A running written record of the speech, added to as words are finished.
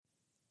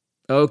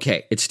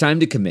Okay, it's time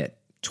to commit.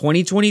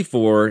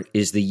 2024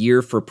 is the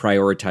year for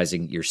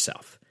prioritizing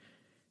yourself.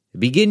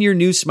 Begin your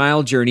new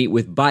smile journey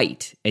with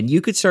Byte, and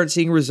you could start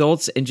seeing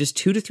results in just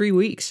 2 to 3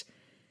 weeks.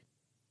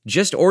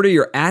 Just order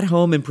your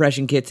at-home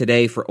impression kit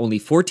today for only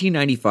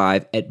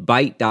 $14.95 at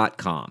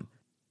Byte.com.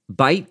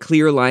 Byte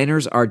clear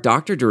liners are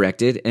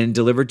doctor-directed and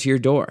delivered to your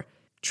door.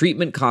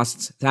 Treatment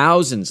costs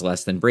thousands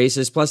less than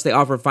braces, plus they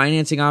offer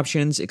financing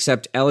options,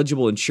 accept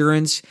eligible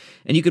insurance,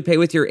 and you could pay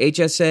with your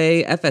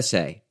HSA,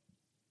 FSA.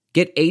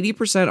 Get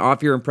 80%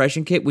 off your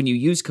impression kit when you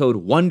use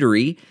code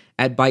WONDERY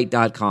at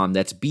Byte.com.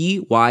 That's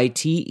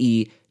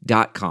BYTE.com.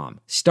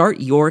 Start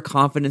your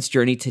confidence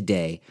journey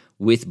today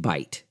with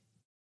Byte.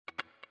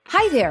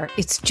 Hi there,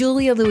 it's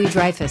Julia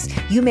Louis-Dreyfus.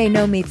 You may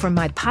know me from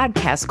my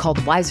podcast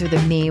called Wiser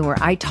Than Me, where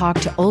I talk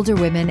to older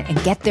women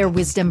and get their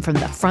wisdom from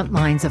the front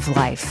lines of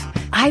life.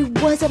 I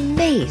was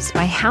amazed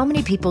by how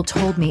many people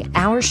told me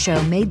our show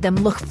made them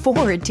look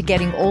forward to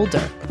getting older,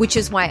 which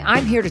is why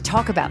I'm here to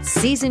talk about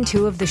season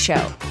 2 of the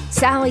show.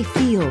 Sally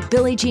Field,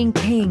 Billie Jean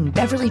King,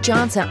 Beverly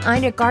Johnson,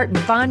 Ina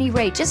Garten, Bonnie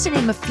Raitt, just to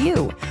name a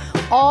few.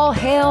 All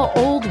hail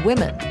old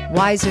women.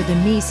 Wiser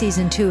Than Me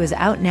season 2 is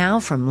out now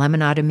from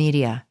Lemonada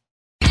Media.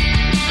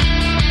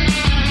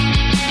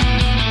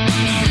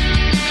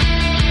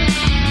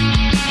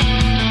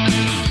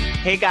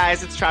 Hey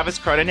guys, it's Travis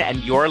Cronin,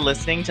 and you're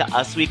listening to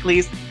Us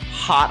Weekly's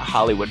Hot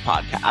Hollywood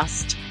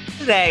podcast.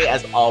 Today,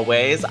 as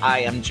always,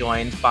 I am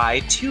joined by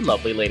 2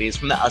 lovely ladies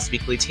from the Us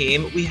Weekly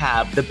team. We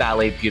have the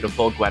ballet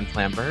beautiful Gwen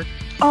Flamberg.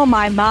 Oh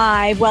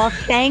my. Well,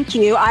 thank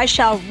you. I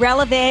shall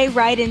releve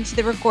right into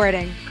the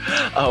recording.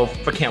 Oh,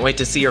 can't wait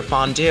to see your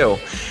fondue.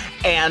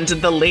 And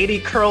the lady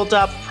curled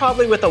up,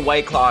 probably with a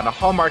White Claw and a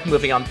Hallmark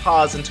movie on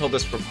pause until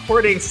this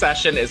recording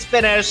session is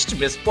finished,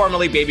 Miss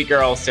Formerly Baby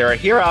Girl, Sarah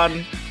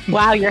Huron.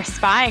 Wow, you're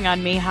spying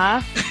on me,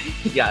 huh?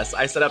 Yes,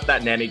 I set up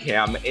that nanny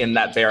cam in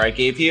that bear I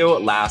gave you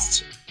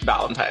last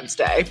Valentine's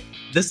Day.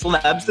 The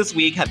celebs this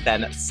week have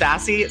been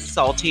sassy,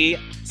 salty,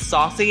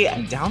 saucy,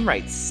 and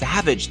downright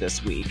savage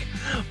this week.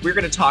 We're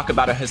going to talk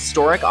about a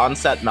historic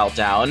on-set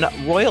meltdown,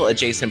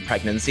 royal-adjacent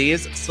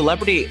pregnancies,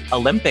 celebrity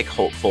Olympic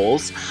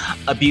hopefuls,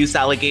 abuse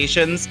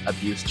allegations,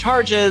 abuse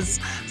charges,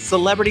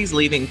 celebrities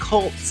leaving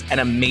cults, and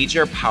a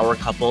major power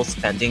couple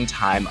spending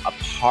time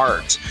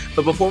apart.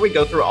 But before we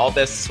go through all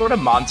this sort of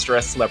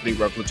monstrous celebrity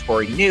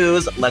revelatory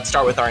news, let's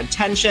start with our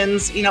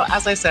intentions. You know,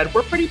 as I said,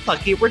 we're pretty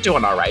plucky. We're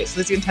doing all right. So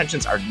these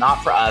intentions are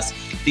not for us.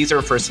 These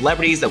are for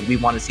celebrities that we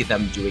want to see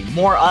them doing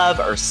more of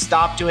or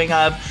stop doing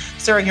of.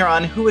 Sarah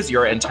Huron, who is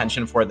your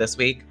intention for this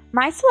week?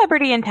 My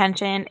celebrity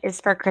intention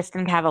is for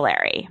Kristen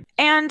Cavallari.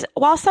 And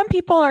while some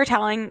people are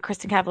telling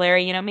Kristen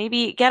Cavallari, you know,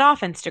 maybe get off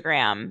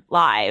Instagram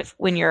live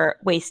when you're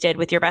wasted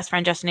with your best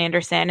friend Justin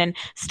Anderson and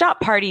stop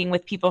partying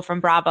with people from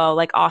Bravo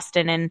like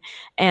Austin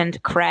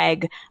and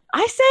Craig,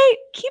 I say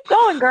keep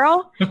going,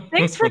 girl.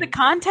 Thanks for the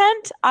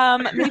content.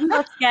 Maybe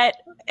let's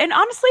get, and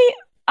honestly,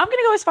 I'm going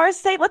to go as far as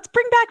to say, let's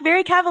bring back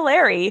Very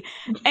Cavallari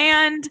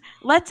and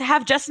let's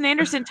have Justin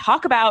Anderson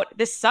talk about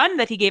the son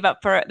that he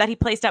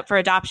placed up for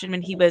adoption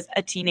when he was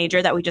a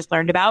teenager that we just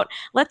learned about.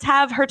 Let's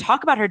have her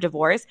talk about her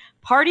divorce,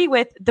 party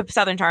with the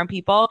Southern Charm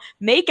people,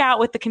 make out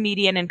with the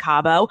comedian in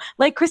Cabo.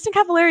 Like, Kristen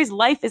Cavallari's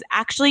life is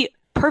actually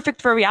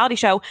perfect for a reality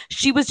show.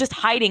 She was just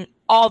hiding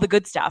all the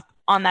good stuff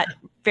on that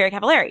Very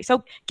Cavallari.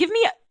 So give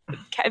me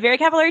Very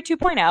Cavallari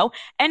 2.0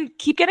 and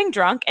keep getting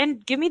drunk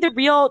and give me the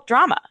real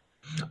drama.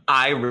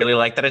 I really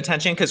like that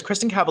intention because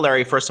Kristen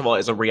Cavallari, first of all,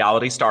 is a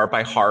reality star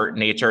by heart,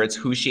 nature. It's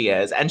who she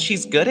is. And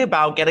she's good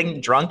about getting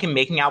drunk and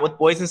making out with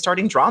boys and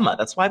starting drama.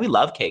 That's why we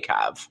love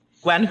K-Cav.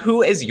 Gwen,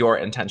 who is your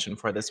intention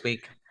for this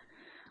week?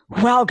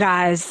 Well,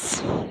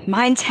 guys,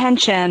 my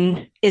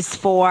intention is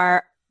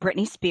for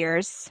Britney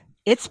Spears.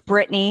 It's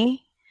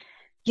Britney.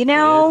 You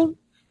know,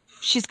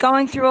 she's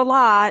going through a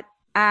lot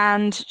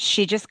and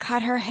she just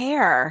cut her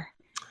hair.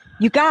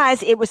 You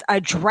guys, it was a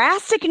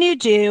drastic new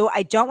do.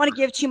 I don't want to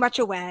give too much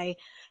away.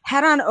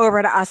 Head on over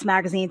to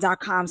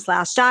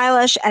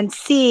usmagazine.com/stylish and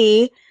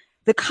see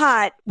the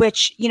cut,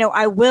 which, you know,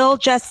 I will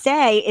just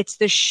say it's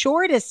the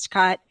shortest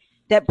cut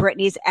that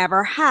Britney's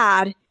ever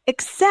had,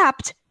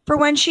 except for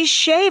when she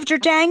shaved her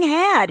dang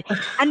head.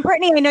 And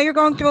Britney, I know you're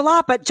going through a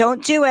lot, but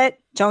don't do it.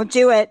 Don't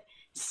do it.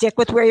 Stick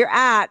with where you're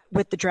at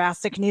with the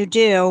drastic new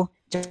do.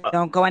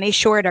 Don't go any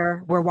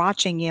shorter. We're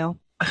watching you.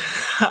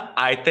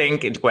 I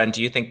think, Gwen, do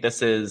you think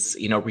this is,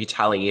 you know,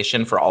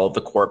 retaliation for all of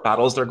the court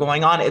battles that are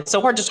going on? It's so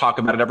hard to talk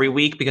about it every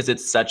week because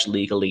it's such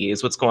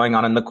legalese what's going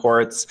on in the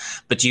courts.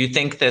 But do you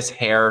think this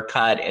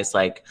haircut is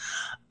like,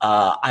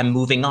 I'm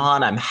moving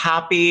on, I'm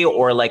happy,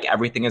 or like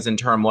everything is in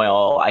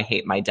turmoil, I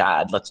hate my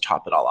dad, let's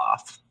top it all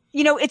off?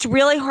 You know, it's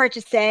really hard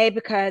to say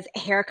because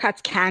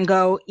haircuts can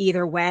go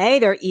either way.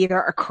 They're either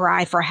a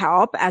cry for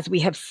help, as we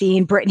have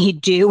seen Britney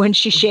do when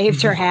she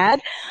shaved her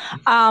head,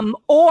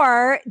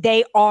 or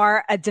they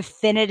are a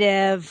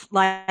definitive,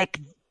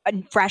 like,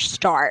 a fresh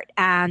start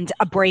and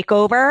a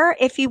breakover,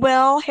 if you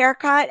will,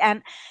 haircut.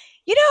 And,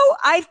 you know,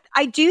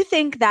 I do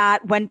think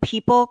that when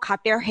people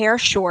cut their hair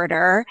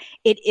shorter,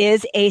 it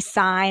is a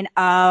sign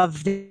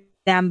of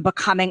them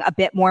becoming a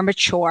bit more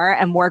mature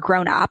and more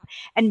grown up.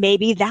 And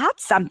maybe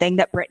that's something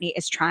that Britney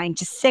is trying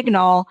to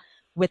signal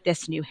with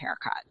this new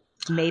haircut.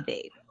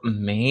 Maybe.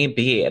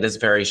 Maybe. It is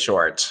very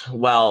short.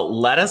 Well,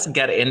 let us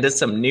get into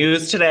some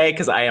news today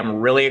because I am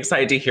really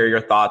excited to hear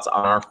your thoughts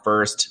on our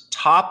first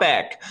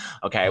topic.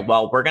 Okay,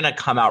 well, we're going to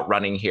come out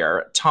running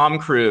here. Tom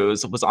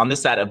Cruise was on the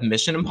set of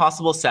Mission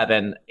Impossible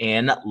 7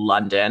 in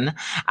London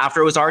after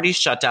it was already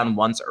shut down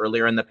once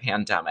earlier in the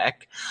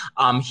pandemic.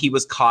 He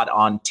was caught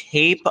on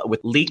tape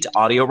with leaked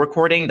audio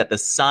recording that The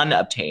Sun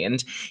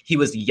obtained. He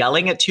was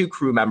yelling at two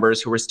crew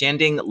members who were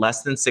standing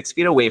less than 6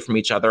 feet away from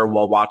each other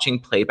while watching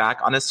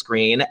playback on a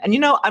screen. And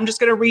I'm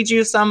just going to read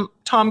you some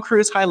Tom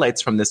Cruise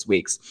highlights from this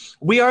week's.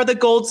 We are the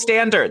gold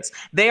standards.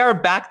 They are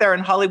back there in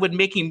Hollywood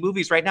making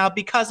movies right now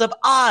because of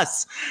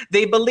us.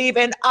 They believe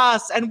in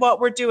us and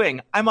what we're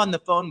doing. I'm on the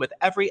phone with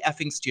every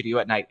effing studio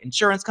at night,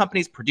 insurance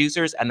companies,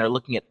 producers, and they're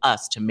looking at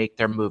us to make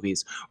their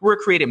movies. We're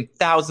creating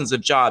thousands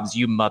of jobs,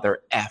 you mother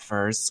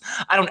effers.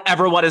 I don't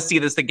ever want to see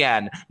this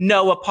again.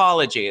 No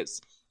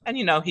apologies. And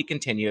he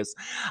continues,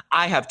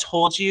 I have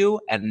told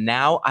you, and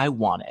now I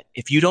want it.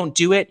 If you don't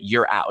do it,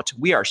 you're out.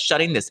 We are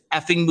shutting this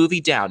effing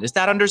movie down. Is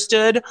that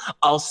understood?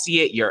 I'll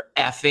see it. You're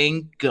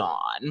effing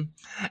gone.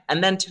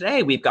 And then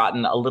today we've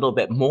gotten a little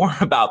bit more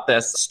about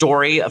this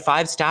story.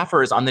 5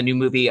 staffers on the new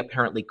movie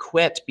apparently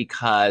quit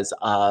because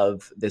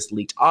of this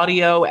leaked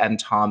audio and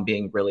Tom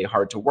being really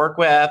hard to work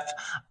with.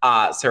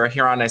 Sarah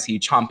Huron, I see you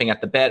chomping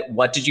at the bit.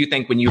 What did you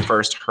think when you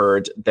first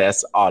heard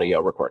this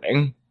audio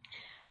recording?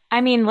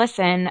 I mean,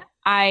 listen,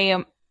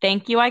 I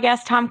thank you, I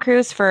guess, Tom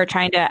Cruise, for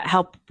trying to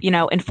help,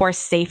 enforce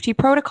safety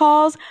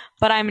protocols.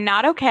 But I'm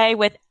not okay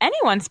with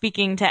anyone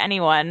speaking to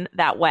anyone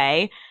that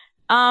way.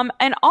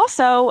 And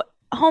also,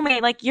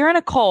 homie, you're in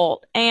a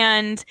cult.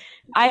 And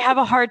I have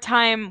a hard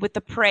time with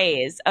the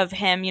praise of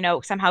him,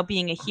 somehow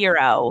being a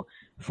hero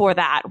for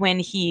that when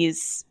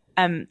he's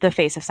the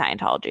face of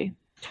Scientology.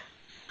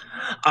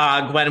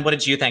 Gwen, what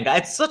did you think?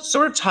 It's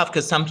sort of tough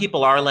because some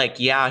people are like,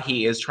 yeah,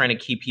 he is trying to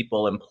keep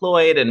people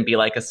employed and be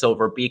like a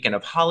silver beacon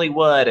of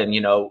Hollywood. And,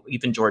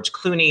 even George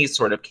Clooney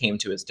sort of came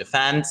to his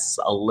defense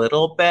a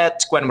little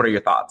bit. Gwen, what are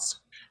your thoughts?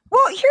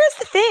 Well, here's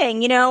the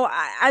thing,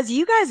 as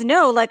you guys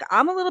know,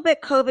 I'm a little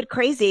bit COVID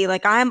crazy.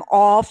 I'm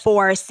all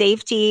for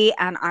safety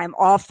and I'm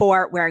all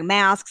for wearing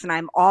masks and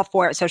I'm all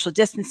for social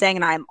distancing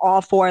and I'm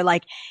all for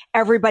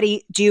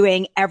everybody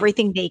doing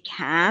everything they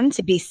can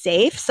to be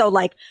safe. So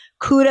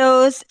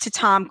kudos to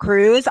Tom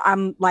Cruise.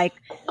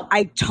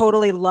 I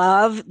totally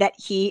love that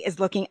he is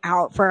looking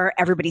out for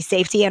everybody's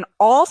safety and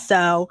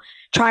also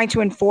trying to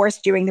enforce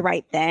doing the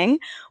right thing.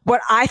 What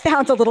I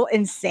found a little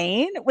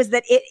insane was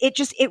that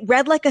it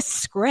read like a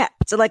script.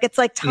 So it's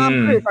like,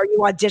 Tom Cruise, are you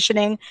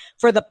auditioning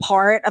for the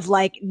part of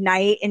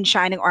knight in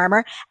shining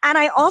armor? And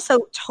I also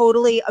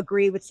totally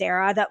agree with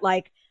Sarah that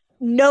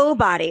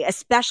nobody,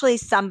 especially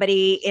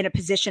somebody in a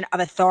position of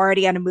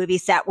authority on a movie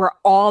set where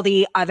all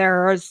the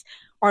others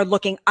are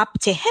looking up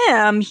to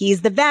him,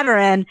 he's the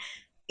veteran,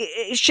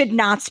 should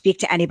not speak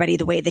to anybody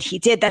the way that he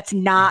did. That's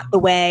not the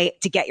way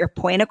to get your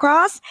point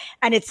across.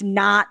 And it's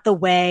not the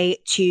way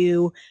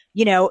to,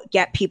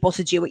 get people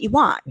to do what you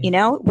want.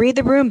 Read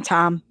the room,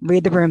 Tom.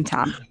 Read the room,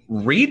 Tom.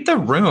 Read the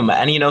room.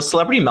 And,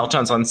 celebrity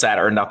meltdowns on set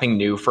are nothing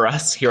new for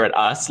us here at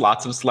Us.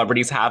 Lots of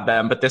celebrities have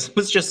them, but this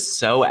was just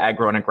so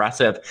aggro and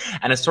aggressive.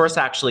 And a source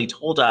actually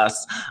told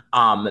us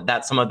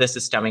that some of this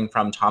is stemming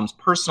from Tom's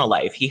personal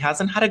life. He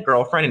hasn't had a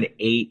girlfriend in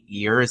 8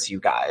 years, you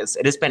guys.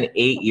 It has been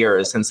 8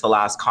 years since the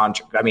last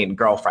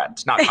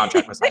girlfriend, not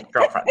contract was signed.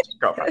 Girlfriend.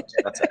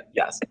 That's it.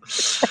 Yes.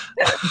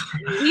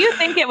 Do you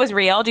think it was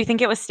real? Do you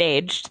think it was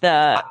staged,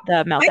 the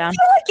meltdown? I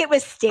feel like it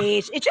was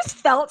staged. It just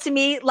felt to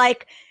me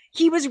like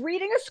he was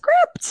reading a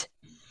script.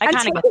 I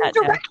kind of get that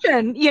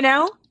direction,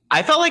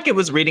 I felt like it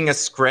was reading a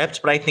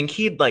script, but I think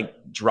he'd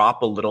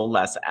drop a little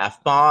less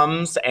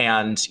F-bombs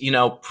and,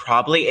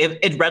 probably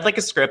it read like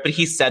a script, but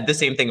he said the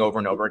same thing over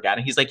and over again.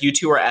 He's like, you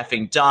two are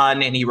effing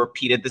done. And he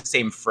repeated the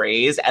same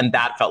phrase. And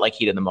that felt like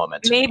heat in the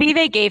moment. Maybe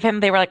they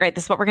were like, right,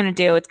 this is what we're going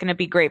to do. It's going to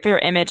be great for your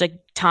image.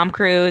 Tom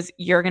Cruise,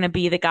 you're going to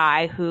be the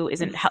guy who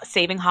isn't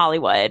saving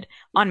Hollywood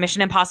on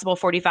Mission Impossible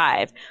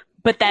 45.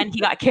 But then he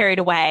got carried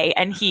away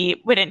and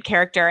he went in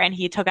character and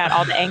he took out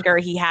all the anger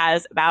he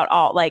has about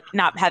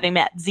not having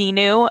met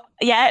Xenu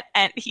yet.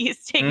 And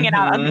he's taking it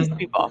out on these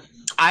people.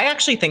 I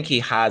actually think he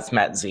has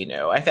met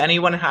Xenu. If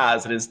anyone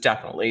has, it is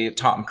definitely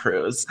Tom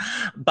Cruise.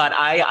 But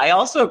I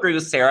also agree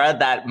with Sarah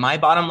that my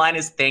bottom line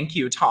is thank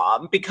you,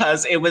 Tom,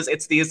 because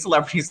it's these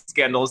celebrity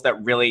scandals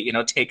that really,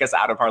 take us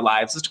out of our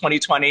lives as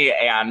 2020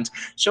 and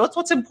show us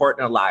what's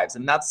important in our lives.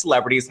 And that's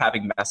celebrities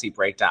having messy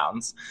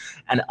breakdowns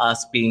and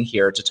us being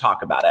here to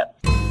talk about it.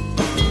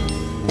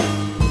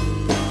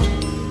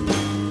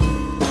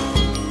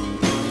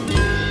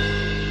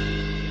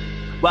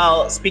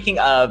 Well, speaking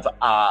of,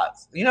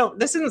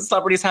 this isn't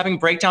celebrities having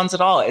breakdowns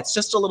at all. It's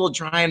just a little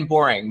dry and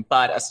boring,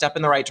 but a step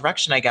in the right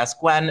direction, I guess.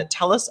 Gwen,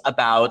 tell us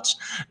about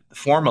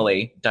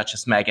formerly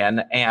Duchess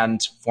Meghan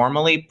and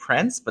formerly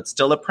Prince, but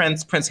still a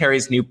Prince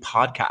Harry's new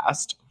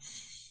podcast.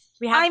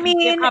 We have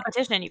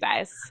competition, you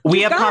guys.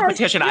 We have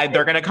competition.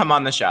 They're going to come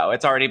on the show.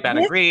 It's already been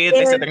agreed.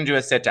 They said they're going to do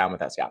a sit down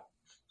with us. Yeah.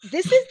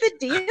 This is the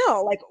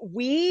deal. Like,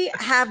 we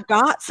have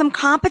got some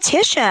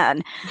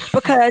competition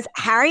because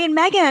Harry and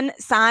Meghan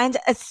signed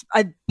a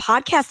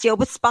podcast deal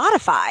with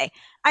Spotify.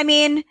 I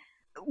mean,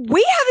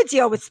 we have a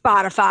deal with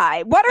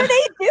Spotify. What are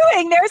they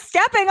doing? They're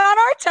stepping on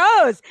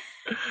our toes.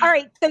 All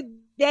right. So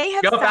they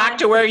have go back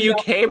to where you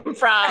came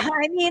from.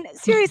 I mean,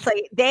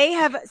 seriously, they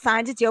have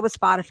signed a deal with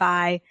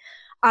Spotify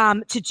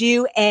to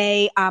do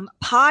a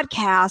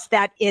podcast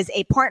that is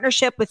a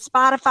partnership with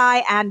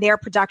Spotify and their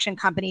production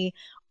company,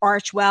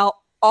 Archwell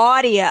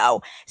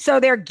Audio. So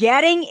they're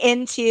getting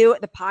into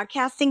the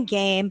podcasting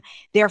game.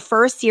 Their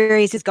first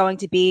series is going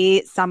to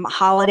be some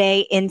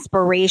holiday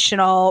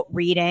inspirational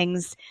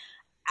readings.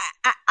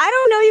 I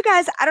don't know, you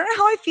guys. I don't know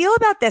how I feel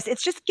about this.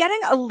 It's just getting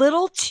a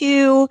little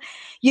too,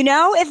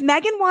 if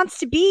Meghan wants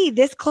to be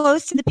this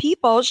close to the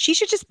people, she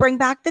should just bring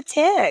back the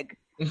TIG.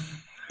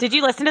 Did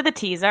you listen to the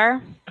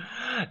teaser?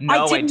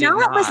 No, I did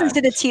not listen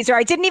to the teaser.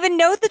 I didn't even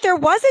know that there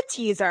was a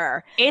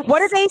teaser. What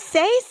did they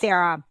say,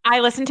 Sarah?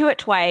 I listened to it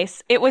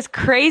twice. It was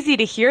crazy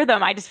to hear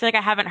them. I just feel like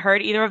I haven't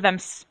heard either of them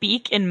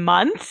speak in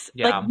months.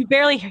 Yeah. Like, you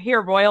barely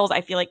hear royals,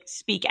 I feel like,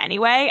 speak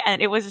anyway.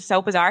 And it was just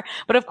so bizarre.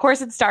 But of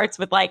course it starts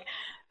with like,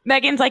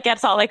 Meghan's like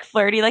gets all like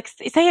flirty, like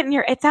say it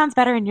it sounds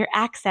better in your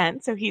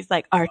accent. So he's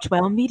like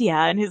Archwell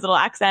Media in his little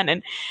accent.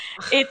 And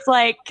it's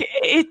like,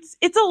 it's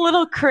a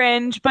little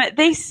cringe, but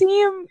they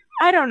seem,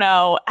 I don't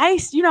know.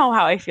 You know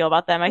how I feel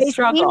about them. I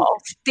struggle.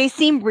 They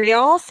seem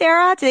real,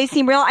 Sarah. Do they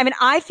seem real? I mean,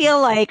 I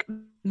feel like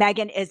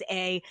Meghan is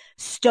a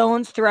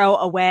stone's throw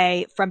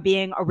away from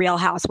being a Real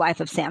Housewife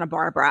of Santa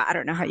Barbara. I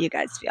don't know how you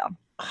guys feel.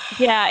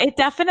 Yeah, it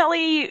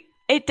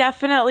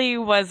definitely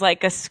was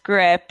like a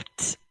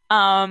script.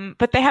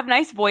 But they have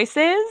nice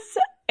voices.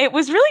 It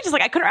was really just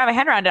like, I couldn't wrap my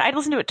head around it. I'd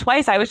listened to it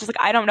twice. I was just like,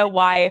 I don't know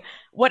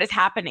what is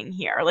happening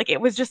here. Like,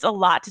 it was just a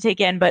lot to take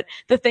in. But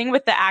the thing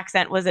with the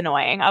accent was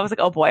annoying. I was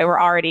like, oh boy,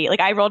 we're already, like,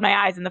 I rolled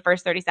my eyes in the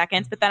first 30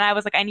 seconds, but then I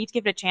was like, I need to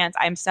give it a chance.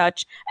 I'm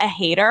such a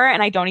hater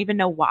and I don't even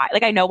know why.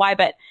 Like, I know why,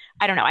 but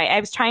I don't know. I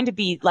was trying to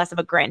be less of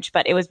a Grinch,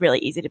 but it was really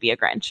easy to be a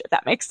Grinch, if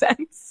that makes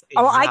sense.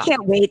 Oh, I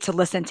can't wait to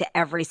listen to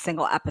every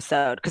single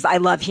episode because I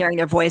love hearing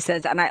their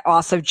voices. And I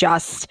also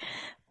just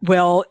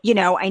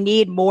I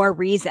need more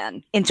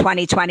reason in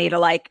 2020 to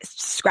like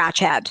scratch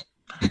head.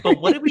 But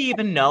what do we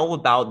even know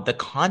about the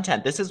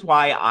content? This is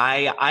why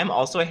I'm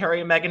also a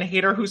Harry and Meghan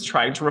hater who's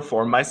trying to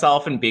reform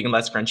myself and being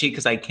less Grinchy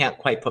because I can't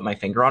quite put my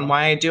finger on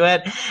why I do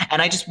it.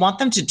 And I just want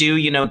them to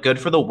do, good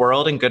for the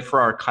world and good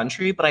for our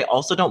country, but I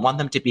also don't want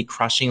them to be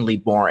crushingly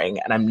boring.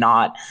 And I'm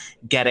not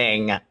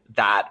getting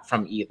that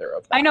from either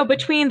of them. I know,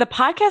 between the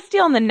podcast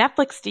deal and the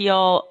Netflix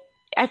deal,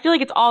 I feel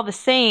like it's all the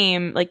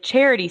same, like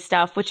charity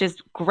stuff, which is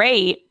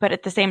great. But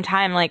at the same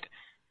time, like,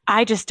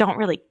 I just don't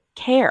really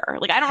care.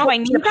 Like, I don't know if I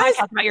need a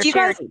podcast about your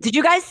charity. Did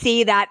you guys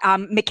see that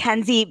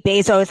Mackenzie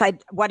Bezos,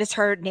 what is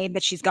her name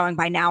that she's going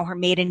by now, her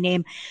maiden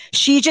name?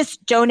 She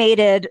just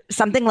donated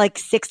something like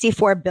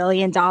 $64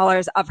 billion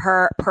of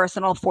her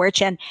personal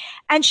fortune.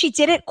 And she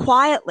did it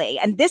quietly.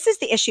 And this is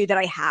the issue that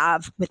I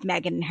have with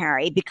Meghan and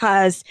Harry,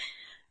 because,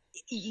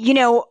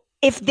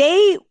 if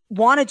they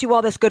want to do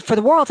all this good for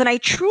the world, and I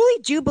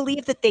truly do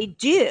believe that they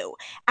do,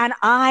 and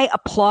I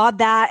applaud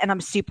that, and I'm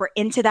super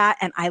into that,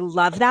 and I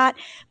love that,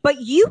 but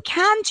you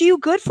can do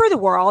good for the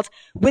world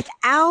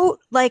without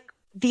like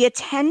the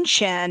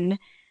attention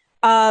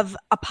of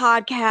a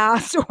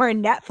podcast or a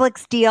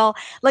Netflix deal.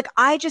 Like,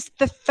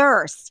 the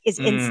thirst is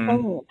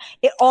insane.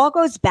 It all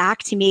goes back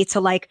to me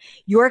to like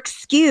your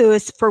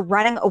excuse for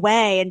running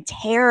away and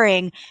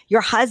tearing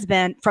your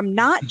husband from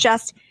not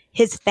just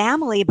his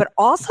family, but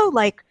also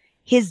like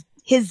his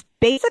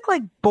basic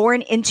like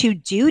born into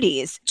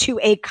duties to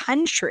a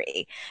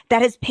country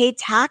that has paid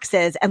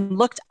taxes and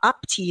looked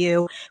up to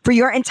you for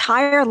your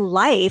entire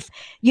life,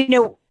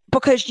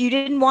 because you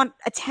didn't want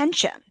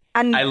attention.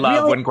 And I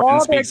love when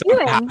Gwen speaks on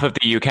behalf of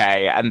the UK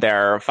and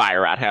they're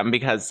fire at him,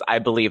 because I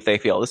believe they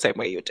feel the same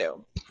way you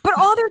do. But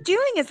all they're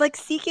doing is like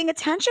seeking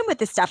attention with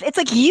this stuff. It's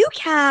like, you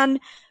can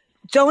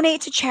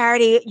donate to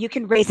charity, you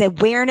can raise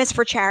awareness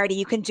for charity,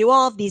 you can do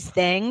all of these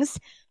things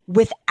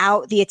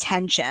without the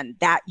attention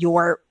that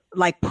you're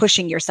like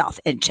pushing yourself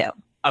into.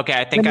 Okay,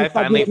 I think I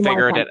finally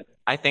figured it.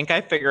 I think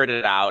I figured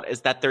it out,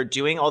 is that they're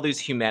doing all these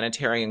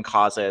humanitarian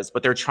causes,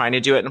 but they're trying to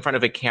do it in front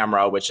of a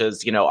camera, which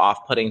is,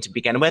 off-putting to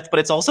begin with, but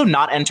it's also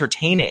not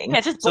entertaining. Yeah,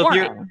 it's just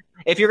boring.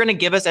 If you're going to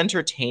give us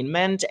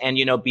entertainment and,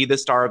 be the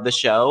star of the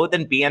show,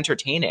 then be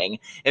entertaining.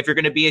 If you're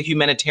going to be a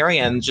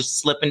humanitarian, just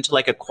slip into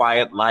like a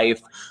quiet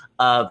life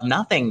of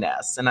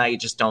nothingness. And I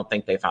just don't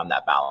think they found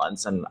that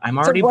balance. And I'm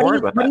already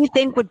bored with it. What do you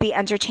think would be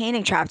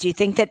entertaining, Trav? Do you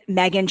think that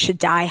Meghan should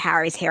dye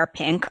Harry's hair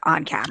pink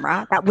on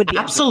camera? That would be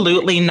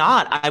absolutely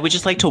not. I would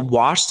just like to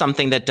watch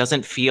something that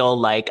doesn't feel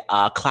like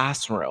a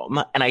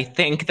classroom. And I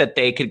think that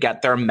they could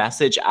get their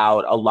message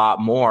out a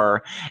lot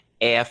more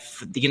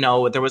if,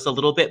 there was a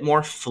little bit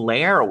more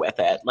flair with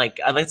it. Like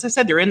I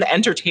said, they're in the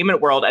entertainment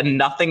world and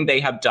nothing they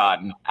have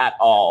done at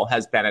all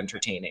has been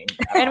entertaining.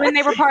 And when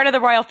they were part of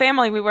the royal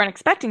family, we weren't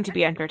expecting to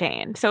be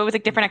entertained. So it was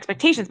like different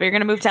expectations, but you're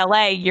going to move to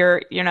LA.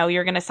 You're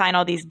going to sign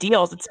all these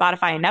deals with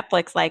Spotify and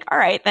Netflix. Like, all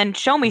right, then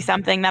show me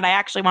something that I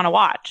actually want to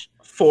watch.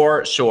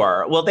 For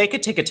sure. Well, they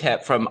could take a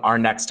tip from our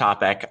next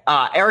topic.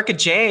 Erica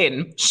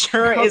Jane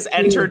is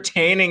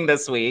entertaining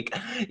this week.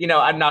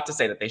 I'm not to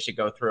say that they should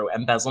go through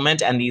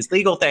embezzlement and these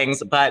legal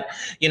things, but,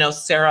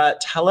 Sarah,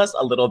 tell us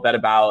a little bit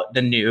about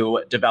the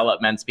new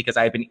developments, because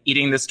I've been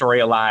eating this story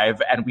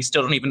alive and we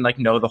still don't even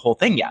know the whole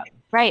thing yet.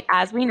 Right.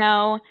 As we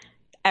know,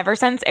 ever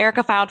since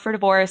Erica filed for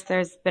divorce,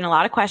 there's been a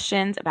lot of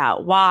questions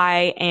about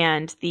why,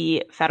 and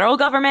the federal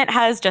government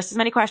has just as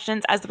many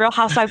questions as the Real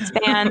Housewives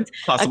fans.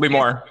 Possibly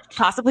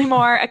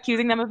more,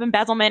 accusing them of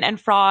embezzlement and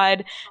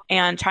fraud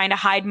and trying to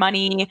hide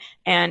money,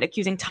 and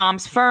accusing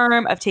Tom's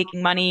firm of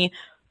taking money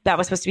that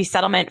was supposed to be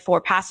settlement for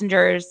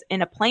passengers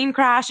in a plane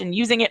crash and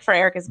using it for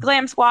Erica's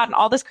glam squad and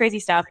all this crazy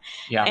stuff.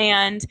 Yeah.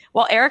 And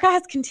while Erica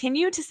has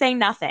continued to say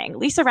nothing,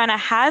 Lisa Rinna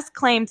has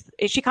claimed,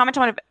 she commented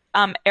on one of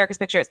Erica's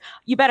pictures,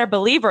 you better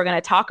believe we're going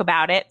to talk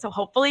about it. So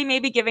hopefully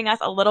maybe giving us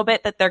a little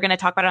bit that they're going to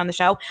talk about it on the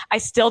show. I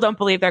still don't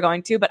believe they're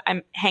going to, but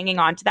I'm hanging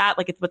on to that.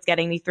 Like, it's what's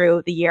getting me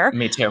through the year.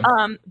 Me too.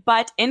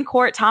 But in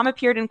court, Tom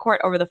appeared in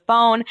court over the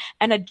phone,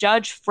 and a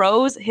judge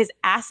froze his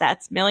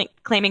assets,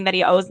 claiming that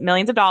he owes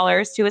millions of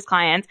dollars to his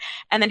clients.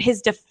 And then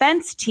his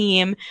defense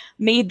team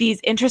made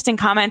these interesting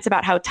comments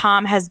about how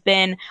Tom has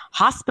been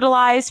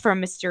hospitalized for a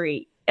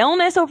mystery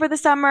illness over the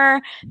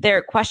summer.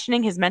 They're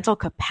questioning his mental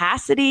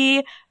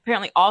capacity.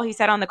 Apparently, all he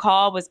said on the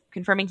call was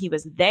confirming he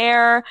was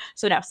there.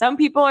 So now some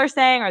people are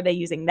saying, are they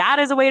using that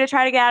as a way to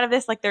try to get out of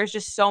this? Like, there's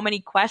just so many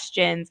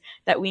questions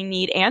that we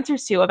need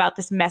answers to about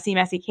this messy,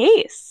 messy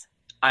case.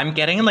 I'm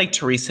getting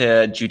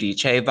Teresa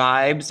Giudice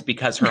vibes,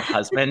 because her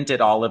husband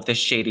did all of this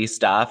shady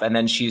stuff, and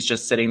then she's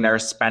just sitting there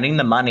spending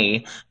the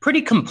money,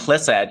 pretty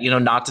complicit,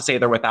 not to say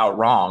they're without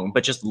wrong,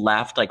 but just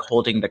left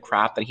holding the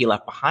crap that he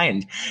left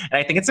behind. And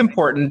I think it's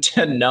important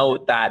to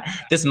note that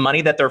this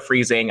money that they're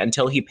freezing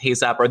until he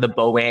pays up are the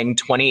Boeing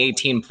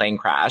 2018 plane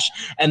crash.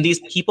 And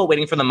these people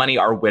waiting for the money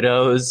are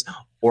widows,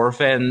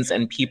 orphans,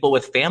 and people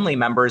with family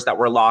members that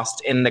were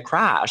lost in the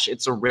crash.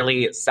 It's a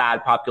really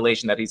sad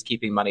population that he's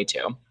keeping money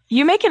to.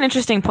 You make an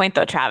interesting point,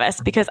 though,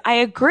 Travis, because I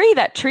agree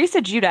that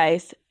Teresa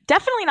Giudice,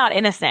 definitely not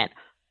innocent,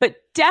 but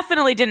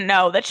definitely didn't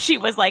know that she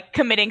was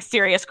committing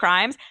serious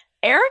crimes.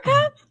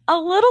 Erica, a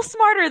little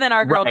smarter than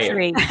our girl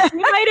Tree. She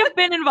might have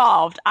been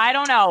involved. I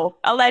don't know.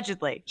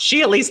 Allegedly.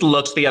 She at least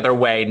looked the other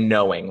way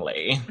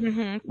knowingly.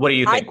 Mm-hmm. What do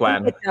you think,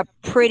 Gwen? It's a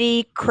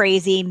pretty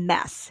crazy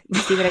mess.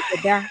 You see what I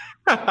did there?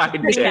 I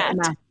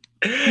did.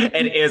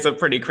 It is a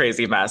pretty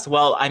crazy mess.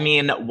 Well, I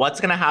mean, what's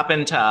going to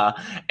happen to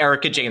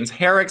Erica Jane's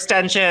hair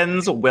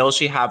extensions? Will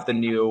she have the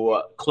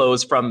new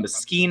clothes from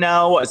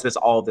Moschino? Is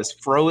all this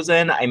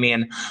frozen? I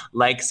mean,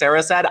 like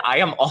Sarah said, I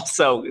am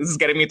also, this is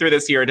getting me through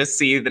this year to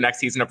see the next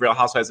season of Real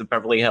Housewives of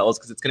Beverly Hills,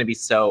 because it's going to be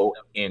so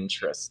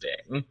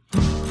interesting.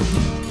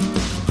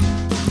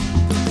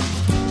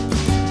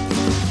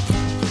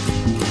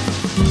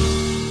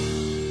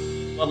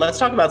 Well, let's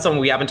talk about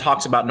someone we haven't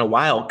talked about in a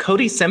while.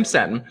 Cody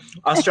Simpson,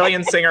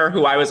 Australian singer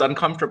who I was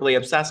uncomfortably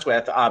obsessed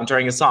with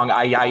during his song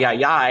 "Ay Ay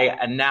Ay Ay,"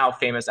 and now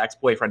famous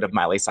ex-boyfriend of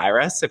Miley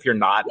Cyrus. If you're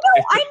not,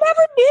 I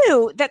never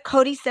knew that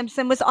Cody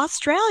Simpson was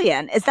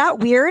Australian. Is that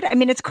weird? I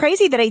mean, it's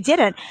crazy that I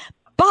didn't.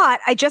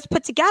 But I just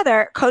put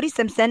together Cody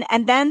Simpson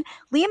and then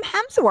Liam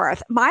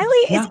Hemsworth. Miley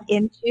is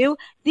into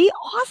the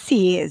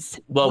Aussies.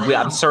 Well,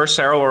 wow. I'm sure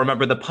Sarah will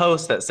remember the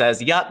post that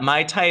says, "Yep,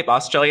 my type,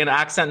 Australian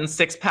accent and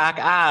six-pack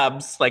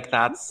abs."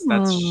 That's.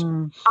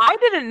 I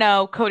didn't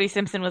know Cody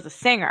Simpson was a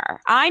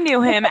singer. I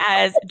knew him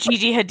as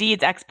Gigi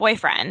Hadid's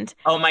ex-boyfriend.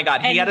 Oh my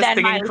God, he had a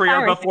singing Miley career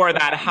Cyrus before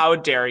that. How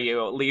dare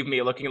you leave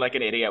me looking like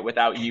an idiot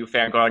without you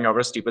fangirling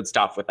over stupid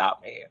stuff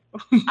without me?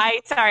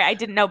 I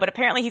didn't know, but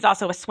apparently he's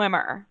also a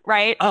swimmer,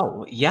 right?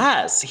 Oh,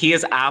 yes, he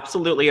is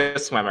absolutely a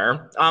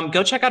swimmer.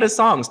 Go check out his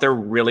songs. They're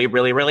really,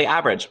 really, really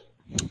average.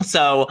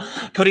 So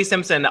Cody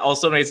Simpson,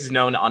 also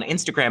known on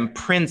Instagram,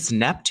 Prince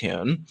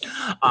Neptune,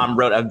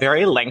 wrote a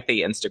very lengthy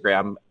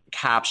Instagram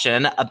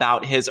caption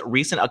about his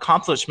recent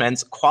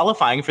accomplishments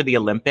qualifying for the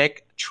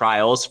Olympic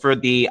trials for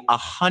the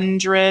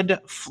 100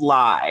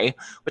 fly,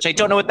 which I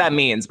don't know what that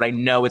means, but I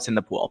know it's in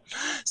the pool.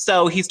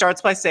 So he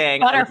starts by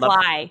saying,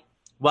 butterfly.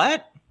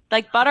 What?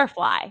 Like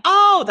butterfly.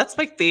 Oh, that's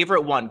my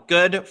favorite one.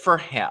 Good for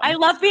him. I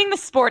love being the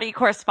sporty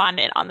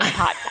correspondent on this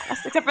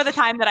podcast, except for the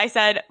time that I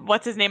said,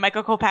 what's his name?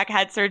 Michael Kopech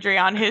had surgery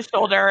on his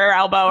shoulder or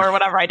elbow or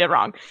whatever I did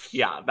wrong.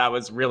 Yeah, that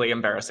was really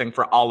embarrassing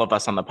for all of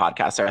us on the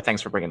podcast, Sarah.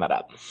 Thanks for bringing that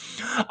up.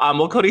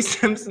 Well, Cody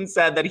Simpson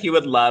said that he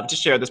would love to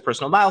share this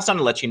personal milestone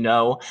and let you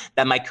know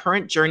that my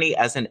current journey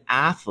as an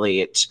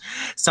athlete,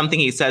 something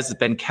he says has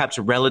been kept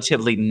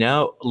relatively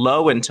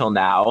low until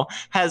now,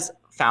 has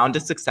found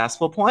a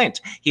successful point.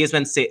 He has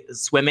been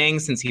swimming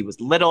since he was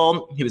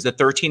little. He was a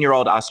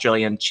 13-year-old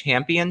Australian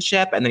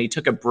championship, and then he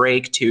took a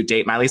break to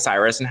date Miley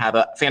Cyrus and have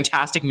a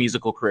fantastic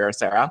musical career,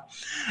 Sarah.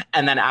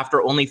 And then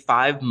after only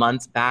 5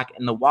 months back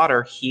in the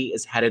water, he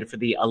is headed for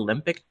the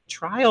Olympic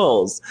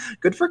trials.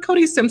 Good for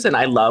Cody Simpson.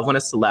 I love when a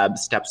celeb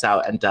steps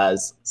out and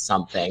does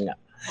something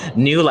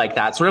new like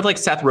that, sort of like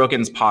Seth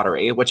Rogen's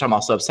pottery, which I'm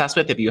also obsessed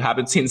with. If you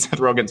haven't seen Seth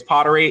Rogen's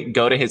pottery,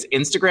 go to his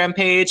Instagram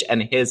page,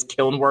 and his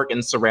kiln work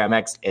in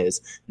ceramics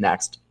is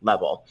next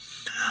level.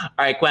 All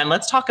right, Gwen,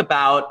 let's talk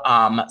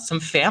about some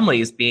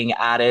families being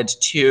added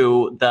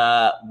to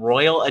the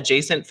royal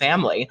adjacent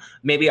family.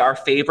 Maybe our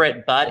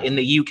favorite butt in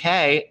the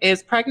UK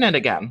is pregnant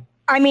again.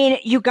 I mean,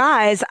 you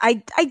guys,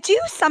 I do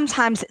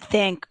sometimes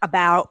think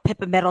about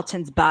Pippa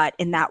Middleton's butt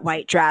in that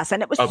white dress.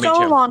 And it was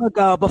so long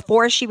ago,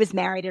 before she was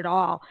married at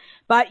all.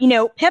 But, you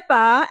know,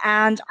 Pippa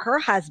and her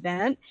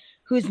husband,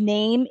 whose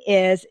name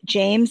is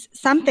James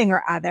something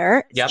or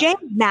other. It's James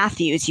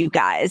Matthews, you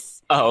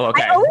guys. Oh,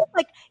 okay.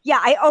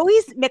 I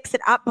always mix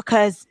it up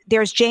because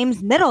there's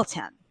James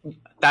Middleton.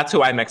 That's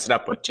who I mixed it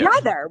up with, too.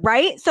 Brother,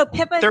 right? So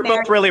They're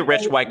both really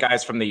rich white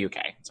guys from the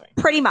UK. Sorry.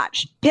 Pretty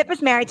much.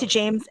 Pippa's married to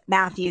James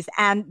Matthews,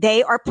 and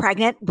they are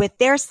pregnant with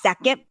their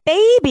second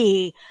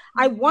baby.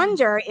 I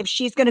wonder if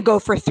she's going to go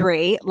for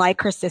 3, like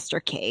her sister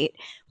Kate.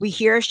 We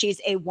hear she's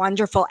a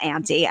wonderful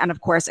auntie and,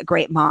 of course, a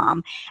great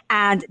mom.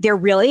 And they're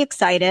really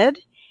excited.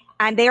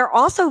 And they are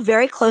also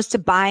very close to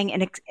buying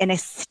an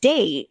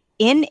estate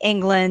in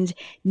England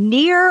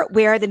near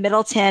where the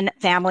Middleton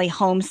family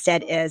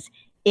homestead is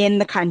in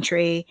the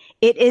country.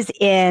 It is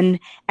in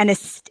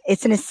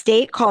it's an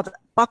estate called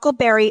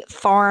Buckleberry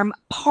Farm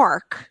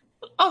Park.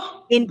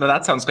 Oh, well,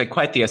 that sounds like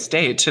quite the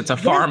estate. It's a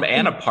farm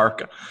and a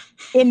park.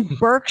 In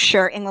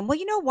Berkshire, England. Well,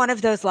 you know, one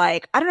of those,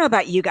 like, I don't know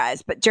about you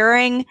guys, but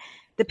during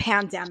the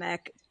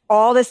pandemic,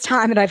 all this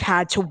time that I've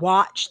had to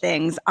watch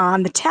things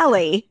on the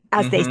telly,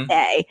 as they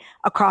say,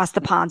 across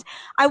the pond,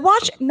 I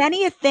watch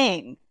many a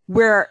thing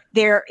where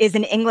there is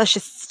an English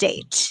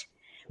estate,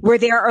 where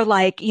there are,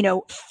 like, you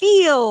know,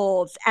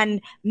 fields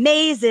and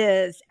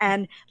mazes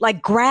and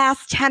like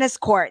grass tennis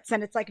courts.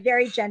 And it's like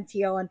very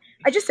genteel. And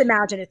I just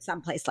imagine it's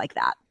someplace like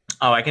that.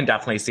 Oh, I can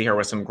definitely see her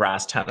with some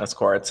grass tennis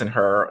courts in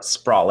her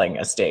sprawling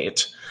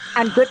estate.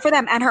 And good for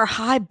them. And her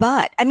high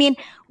butt. I mean,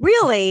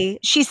 really,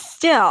 she's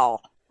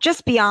still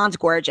just beyond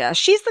gorgeous.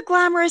 She's the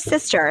glamorous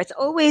sister. It's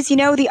always, you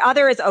know, the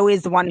other is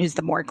always the one who's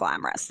the more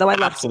glamorous. So I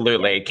love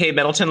Absolutely. Kate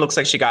Middleton looks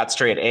like she got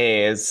straight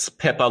A's.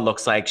 Pippa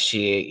looks like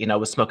she, you know,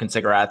 was smoking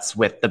cigarettes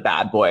with the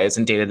bad boys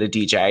and dated a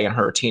DJ in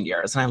her teen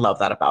years. And I love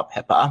that about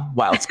Pippa.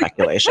 Wild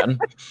speculation.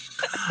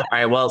 All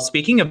right. Well,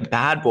 speaking of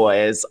bad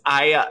boys,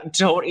 I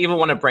don't even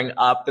want to bring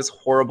up this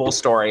horrible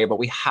story, but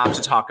we have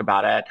to talk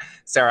about it,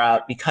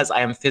 Sarah, because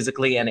I am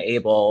physically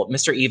unable.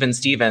 Mr. Even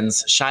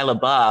Stevens, Shia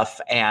LaBeouf,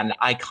 and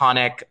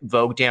iconic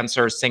Vogue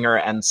dancer, singer,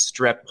 and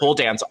strip pole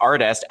dance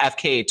artist,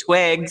 FKA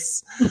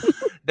Twigs,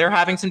 they're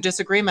having some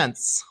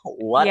disagreements.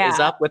 What is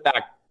up with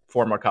that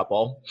former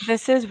couple?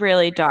 This is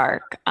really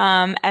dark.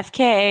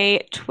 FKA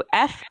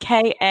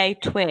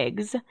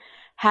Twigs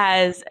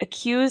has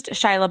accused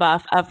Shia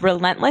LaBeouf of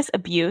relentless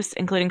abuse,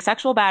 including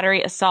sexual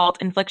battery,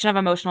 assault, infliction of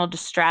emotional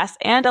distress,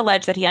 and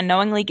alleged that he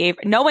knowingly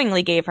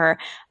gave her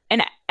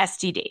an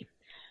STD.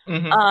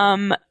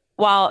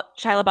 While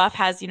Shia LaBeouf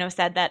has, you know,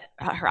 said that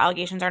her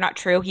allegations are not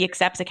true, he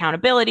accepts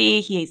accountability.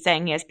 He's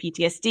saying he has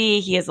PTSD.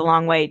 He has a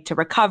long way to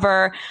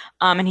recover.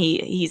 And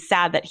he's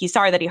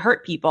sorry that he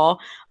hurt people.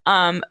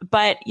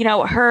 But, you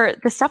know,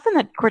 the stuff in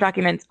the court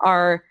documents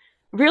are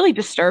really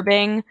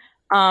disturbing.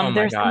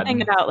 There's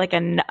something about like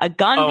a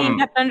gun being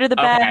kept under the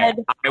bed.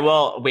 I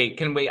will wait.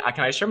 Can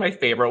I share my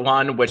favorite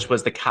one, which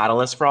was the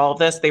catalyst for all of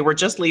this? They were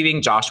just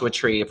leaving Joshua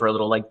Tree for a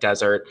little like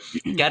desert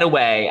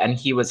getaway, and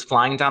he was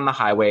flying down the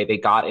highway. They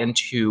got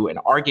into an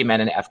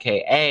argument, and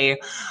FKA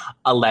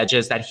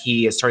alleges that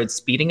he started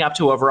speeding up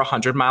to over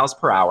 100 miles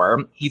per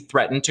hour. He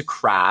threatened to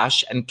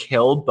crash and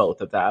kill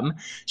both of them.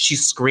 She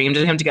screamed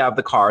at him to get out of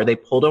the car. They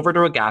pulled over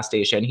to a gas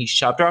station. He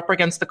shoved her up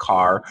against the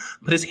car,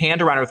 put his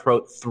hand around her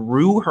throat,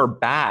 threw her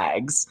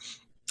bag.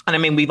 And I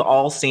mean, we've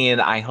all seen,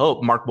 I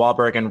hope, Mark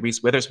Wahlberg and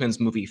Reese Witherspoon's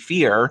movie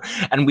Fear.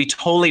 And we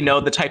totally know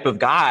the type of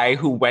guy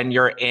who, when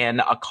you're in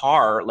a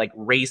car, like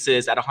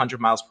races at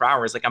 100 miles per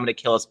hour, is like, I'm going to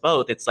kill us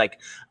both. It's like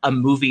a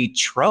movie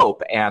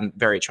trope and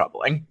very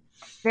troubling.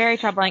 Very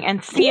troubling.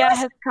 And Sia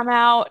has come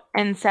out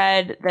and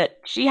said that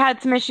she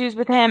had some issues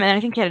with him. And I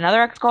think he had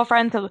another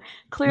ex-girlfriend. So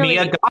clearly.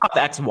 Mia Goth,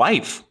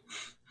 ex-wife.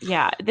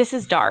 Yeah, this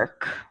is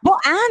dark. Well,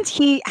 and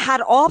he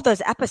had all of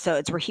those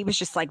episodes where he was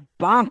just like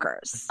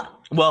bonkers.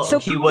 Well, so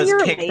he was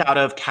kicked out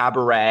of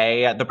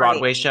Cabaret, the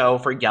Broadway show,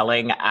 for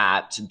yelling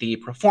at the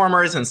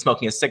performers and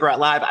smoking a cigarette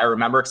live. I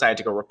remember because I had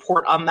to go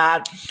report on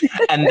that.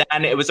 And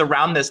then it was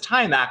around this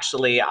time,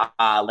 actually,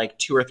 like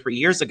 2 or 3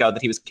 years ago,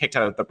 that he was kicked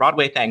out of the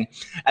Broadway thing.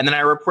 And then I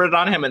reported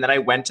on him. And then I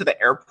went to the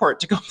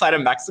airport to go fly to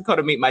Mexico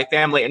to meet my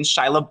family. And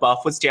Shia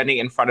LaBeouf was standing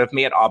in front of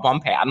me at Au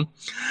Bon Pan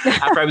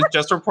after I was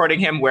just reporting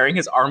him wearing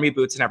his army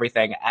boots and and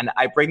everything. And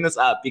I bring this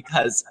up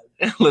because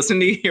listen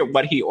to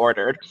what he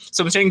ordered.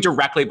 So I'm sitting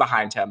directly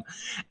behind him,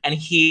 and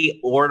he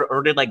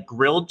ordered like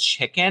grilled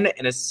chicken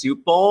in a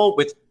soup bowl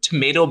with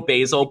tomato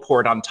basil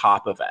poured on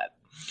top of it.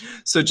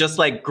 So just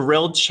like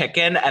grilled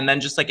chicken and then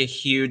just like a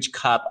huge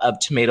cup of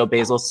tomato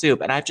basil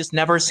soup. And I've just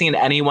never seen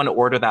anyone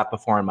order that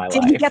before in my life.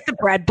 Did you get the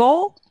bread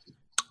bowl?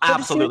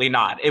 Absolutely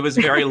not. It was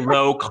very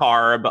low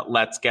carb,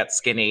 let's get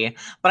skinny.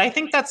 But I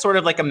think that's sort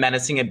of like a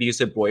menacing,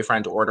 abusive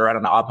boyfriend order at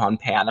an Au Bon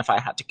Pan, if I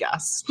had to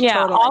guess. Yeah,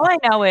 Totally. all I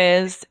know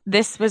is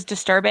this was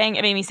disturbing.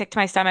 It made me sick to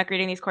my stomach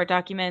reading these court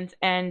documents,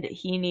 and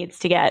he needs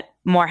to get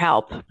more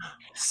help.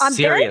 I'm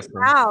Seriously.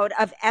 very proud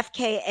of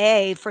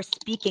FKA for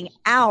speaking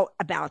out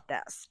about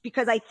this,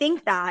 because I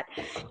think that,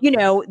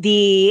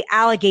 the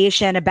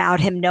allegation about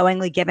him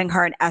knowingly giving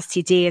her an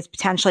STD is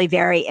potentially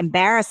very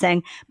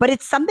embarrassing, but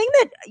it's something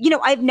that,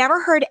 I've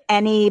never heard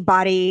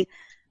anybody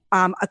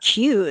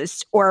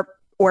accused or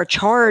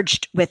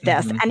charged with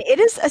this. Mm-hmm. And it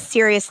is a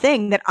serious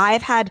thing that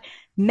I've had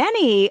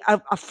many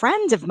a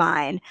friend of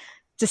mine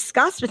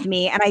discuss with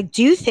me. And I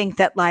do think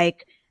that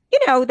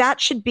that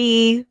should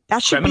be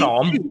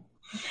criminal.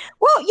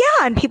 Well,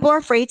 yeah, and people are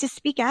afraid to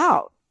speak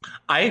out.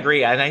 I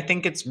agree. And I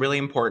think it's really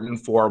important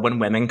for when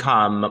women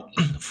come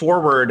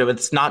forward.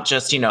 It's not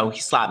just, he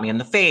slapped me in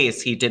the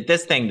face. He did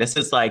this thing. This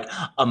is like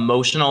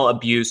emotional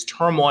abuse,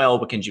 turmoil,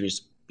 what can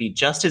be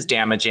just as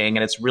damaging.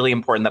 And it's really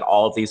important that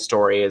all of these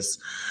stories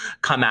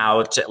come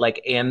out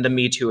like in the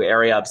Me Too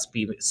area of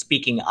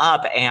speaking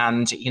up.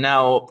 And,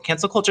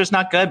 cancel culture is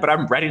not good, but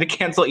I'm ready to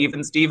cancel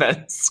even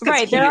Stevens.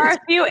 Right. There are a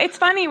few. It's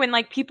funny when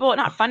people,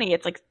 not funny,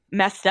 it's like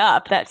messed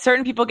up that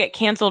certain people get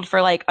canceled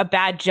for like a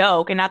bad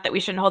joke, and not that we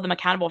shouldn't hold them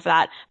accountable for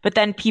that. But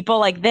then people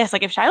like this,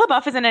 like if Shia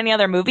LaBeouf is in any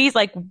other movies,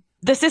 like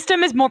the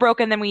system is more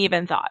broken than we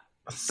even thought.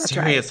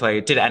 Seriously.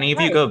 Right. Did any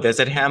of you go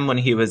visit him when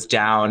he was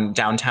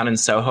downtown in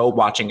Soho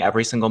watching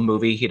every single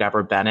movie he'd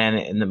ever been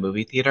in the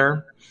movie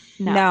theater?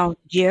 No.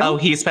 You? Oh,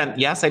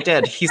 yes, I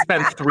did. He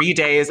spent 3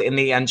 days in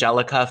the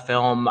Angelica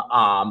film,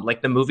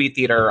 like the movie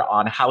theater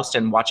on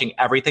Houston, watching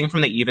everything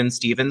from the Even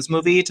Stevens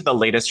movie to the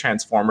latest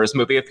Transformers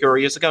movie a few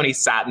years ago. And he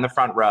sat in the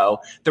front row.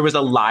 There was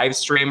a live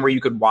stream where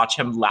you could watch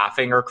him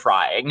laughing or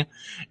crying.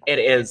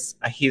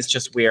 He's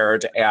just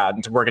weird,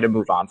 and we're going to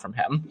move on from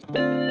him.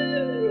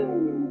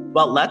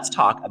 Well, let's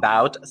talk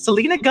about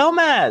Selena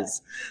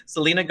Gomez.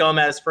 Selena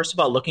Gomez, first of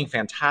all, looking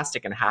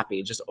fantastic and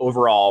happy, just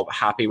overall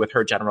happy with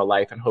her general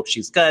life, and hope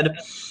she's good.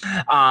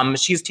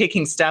 She's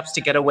taking steps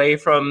to get away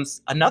from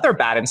another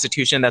bad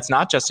institution that's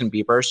not Justin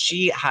Bieber.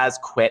 She has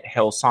quit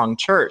Hillsong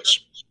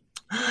Church.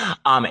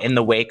 In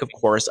the wake, of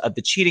course, of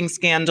the cheating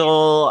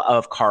scandal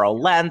of Carl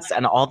Lentz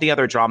and all the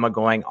other drama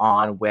going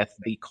on with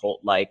the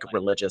cult-like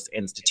religious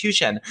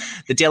institution.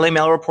 The Daily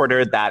Mail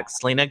reported that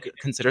Selena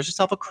considers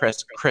herself a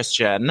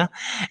Christian,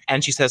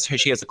 and she says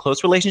she has a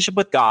close relationship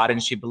with God,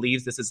 and she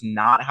believes this is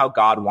not how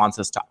God wants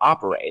us to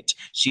operate.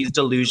 She's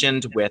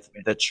delusioned with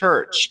the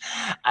church.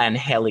 And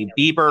Hailey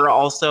Bieber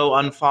also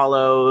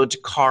unfollowed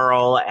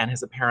Carl and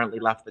has apparently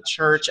left the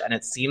church, and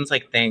it seems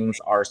like things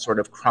are sort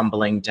of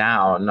crumbling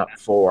down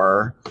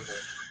for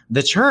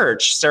the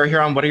church. Sarah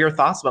Huron, what are your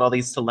thoughts about all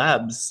these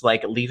celebs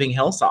like leaving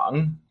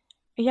Hillsong?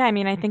 Yeah, I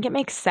mean, I think it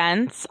makes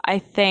sense. I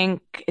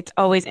think it's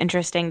always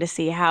interesting to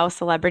see how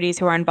celebrities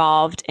who are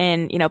involved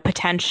in,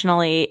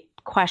 potentially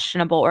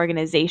questionable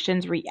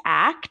organizations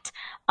react.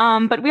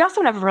 But we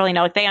also never really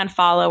know, like they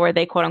unfollow or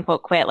they quote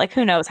unquote quit. Like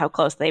who knows how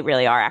close they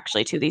really are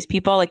actually to these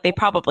people. Like they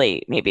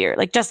probably maybe are,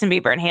 like Justin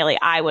Bieber and Hailey,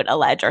 I would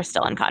allege, are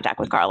still in contact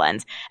with Carl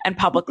Lentz and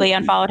publicly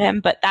unfollowed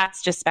him. But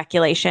that's just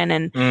speculation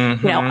and,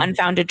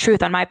 unfounded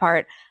truth on my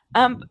part.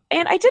 And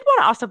I did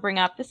want to also bring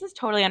up, this is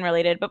totally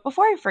unrelated, but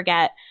before I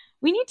forget,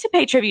 we need to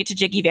pay tribute to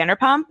Jiggy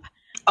Vanderpump.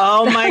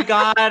 Oh my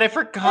God, I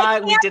forgot. I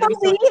can't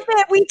believe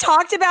it. We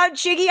talked about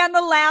Jiggy on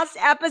the last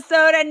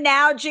episode, and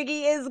now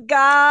Jiggy is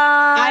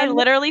gone. I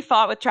literally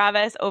fought with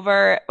Travis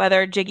over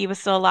whether Jiggy was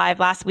still alive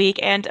last week.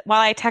 And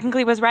while I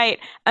technically was right,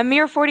 a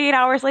mere 48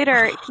 hours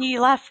later, he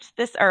left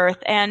this earth.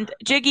 And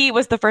Jiggy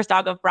was the first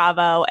dog of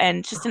Bravo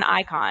and just an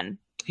icon.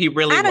 He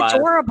really was.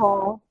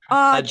 Adorable.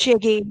 Oh,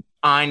 Jiggy.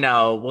 I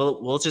know.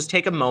 We'll just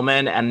take a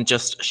moment and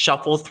just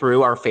shuffle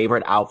through our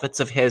favorite outfits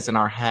of his in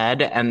our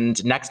head.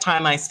 And next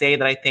time I say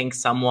that I think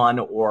someone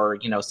or,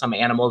 some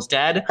animal is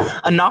dead,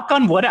 a knock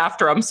on wood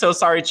after. I'm so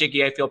sorry,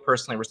 Jiggy. I feel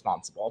personally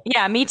responsible.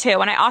 Yeah, me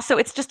too. And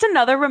it's just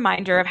another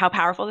reminder of how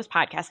powerful this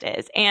podcast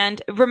is,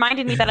 and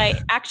reminded me that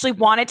I actually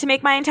wanted to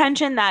make my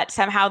intention that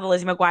somehow the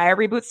Lizzie McGuire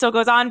reboot still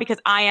goes on, because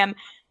I am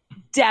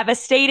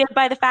devastated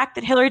by the fact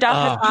that Hillary Duff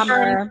has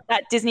confirmed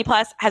that Disney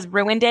Plus has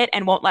ruined it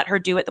and won't let her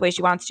do it the way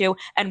she wants to,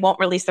 and won't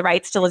release the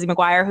rights to Lizzie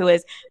McGuire, who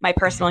is my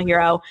personal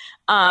hero.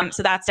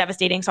 So that's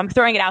devastating. So I'm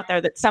throwing it out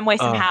there that some way,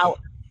 somehow,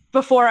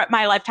 before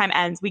my lifetime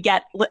ends, we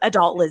get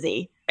adult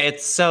Lizzie.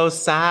 It's so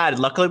sad.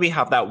 Luckily, we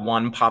have that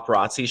one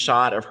paparazzi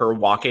shot of her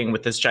walking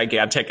with this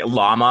gigantic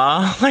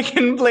llama, like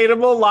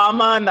inflatable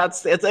llama. And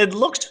it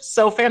looked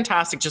so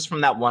fantastic just from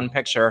that one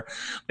picture.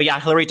 But yeah,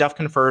 Hilary Duff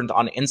confirmed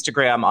on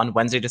Instagram on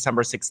Wednesday,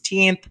 December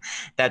 16th,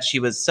 that she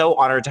was so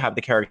honored to have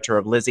the character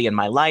of Lizzie in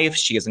my life.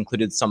 She has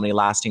included so many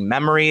lasting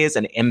memories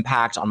and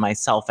impact on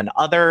myself and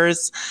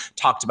others,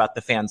 talked about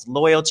the fans'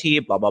 loyalty,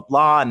 blah, blah,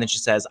 blah. And then she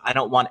says, I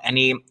want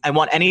any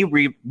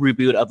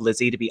reboot of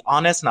Lizzie to be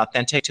honest and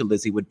authentic to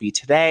Lizzie would be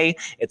today.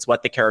 It's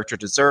what the character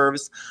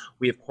deserves.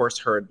 We, of course,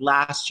 heard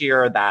last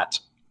year that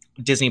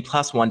Disney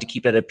Plus wanted to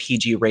keep it a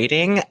PG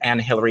rating, and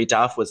Hilary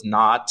Duff was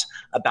not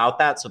about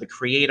that. So the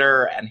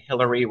creator and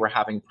Hilary were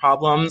having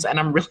problems, and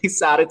I'm really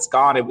sad it's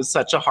gone. It was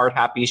such a heart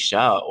happy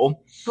show.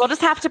 We'll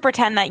just have to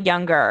pretend that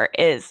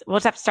we'll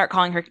just have to start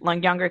calling her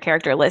younger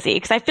character Lizzie,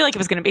 because I feel like it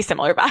was going to be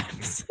similar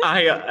vibes.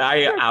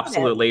 I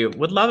absolutely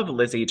would love if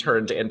Lizzie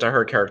turned into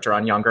her character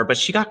on Younger, but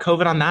she got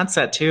COVID on that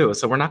set too.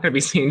 So we're not going to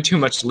be seeing too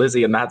much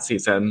Lizzie in that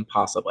season,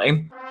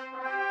 possibly.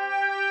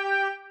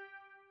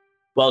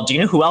 Well, do you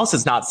know who else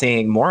is not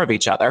seeing more of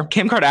each other?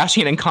 Kim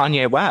Kardashian and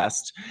Kanye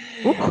West.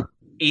 Ooh.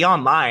 E!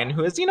 Online,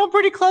 who is,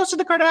 pretty close to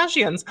the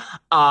Kardashians,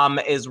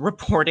 is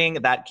reporting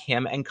that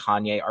Kim and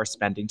Kanye are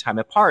spending time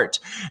apart.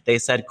 They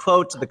said,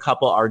 quote, the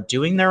couple are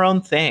doing their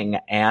own thing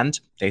and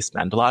they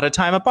spend a lot of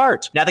time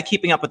apart. Now that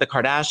Keeping Up with the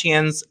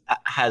Kardashians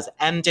has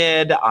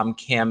ended,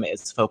 Kim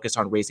is focused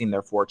on raising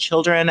their 4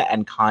 children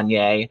and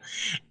Kanye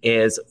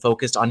is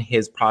focused on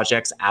his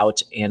projects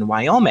out in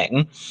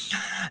Wyoming.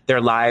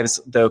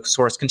 The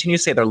source continues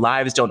to say their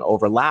lives don't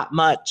overlap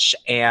much,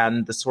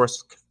 and the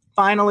source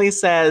finally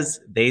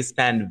says they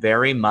spend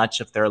very much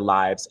of their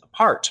lives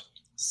apart.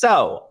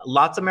 So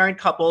lots of married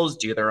couples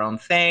do their own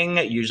thing.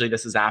 Usually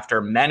this is after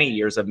many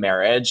years of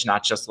marriage,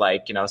 not just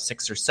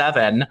 6 or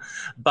 7,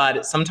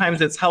 but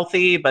sometimes it's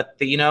healthy. But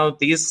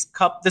this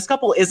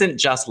couple isn't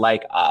just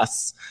like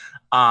us.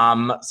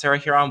 Sarah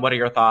Huron, what are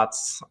your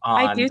thoughts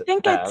on I do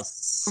think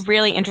it's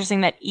really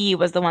interesting that E!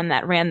 was the one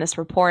that ran this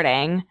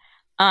reporting.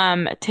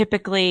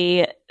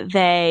 Typically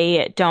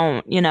they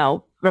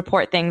don't,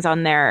 report things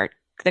on the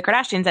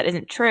Kardashians that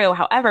isn't true.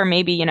 However,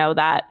 maybe,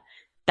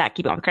 that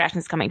Keeping Up with the Kardashians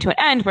is coming to an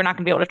end. We're not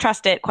going to be able to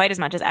trust it quite as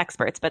much as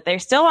experts, but they're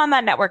still on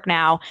that network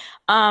now.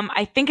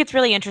 I think it's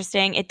really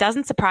interesting. It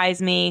doesn't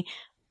surprise me.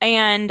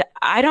 And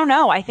I don't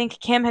know. I think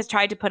Kim has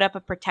tried to put up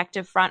a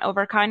protective front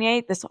over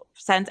Kanye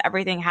since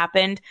everything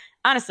happened,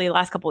 honestly, the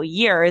last couple of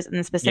years, and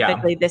then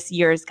specifically this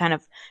year's kind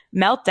of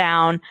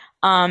meltdown.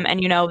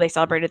 And, they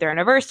celebrated their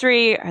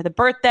anniversary or the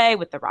birthday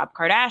with the Rob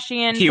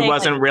Kardashian. He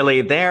wasn't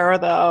really there,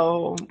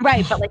 though.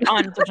 Right. But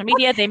on social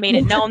media, they made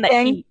it known that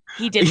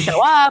he did show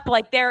up.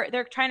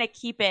 They're trying to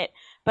keep it.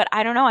 But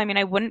I don't know. I mean,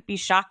 I wouldn't be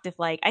shocked if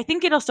I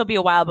think it'll still be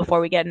a while before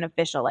we get an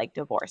official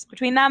divorce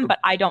between them. But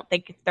I don't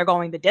think they're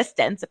going the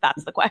distance, if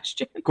that's the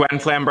question. Gwen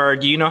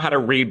Flamberg, you know how to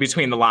read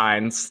between the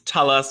lines.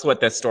 Tell us what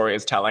this story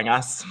is telling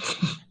us.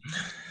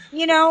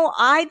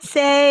 I'd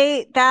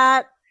say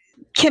that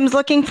Kim's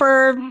looking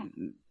for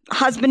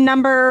husband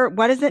number,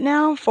 what is it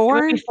now?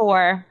 4?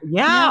 4.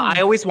 Yeah,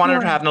 I always wanted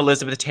her to have an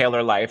Elizabeth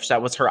Taylor life.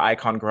 That was her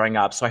icon growing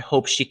up. So I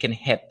hope she can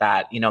hit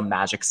that,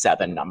 magic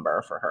 7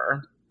 number for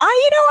her.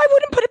 I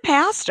wouldn't put it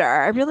past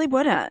her. I really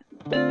wouldn't.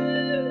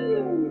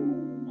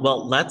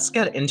 Well, let's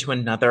get into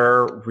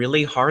another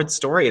really hard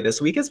story. This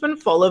week has been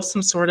full of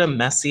some sort of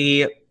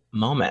messy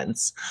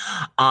moments.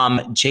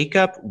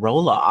 Jacob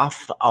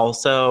Roloff,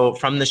 also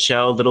from the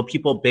show Little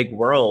People, Big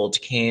World,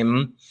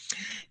 came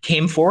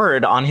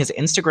forward on his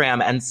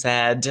Instagram and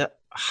said,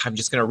 I'm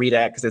just going to read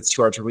it because it's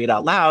too hard to read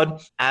out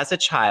loud. As a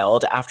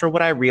child, after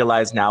what I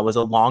realize now was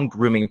a long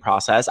grooming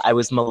process, I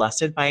was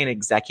molested by an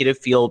executive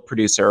field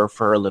producer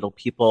for Little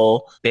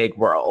People, Big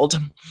World.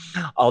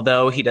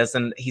 Although he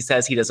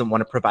says he doesn't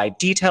want to provide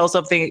details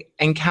of the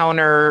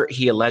encounter,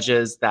 he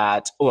alleges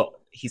that,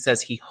 he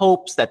says he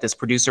hopes that this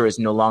producer is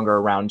no longer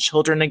around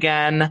children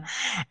again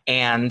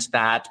and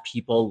that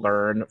people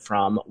learn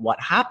from what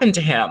happened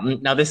to him.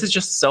 Now, this is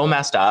just so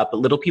messed up.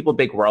 Little People,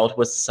 Big World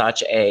was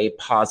such a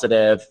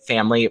positive,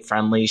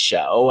 family-friendly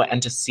show.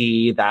 And to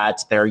see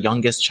that their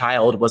youngest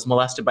child was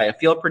molested by a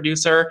field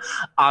producer,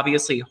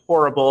 obviously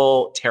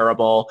horrible,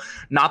 terrible,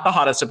 not the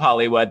hottest of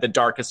Hollywood, the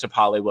darkest of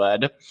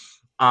Hollywood.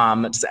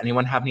 Does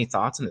anyone have any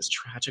thoughts on this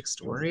tragic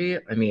story?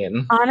 I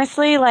mean,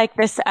 honestly,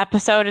 this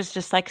episode is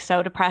just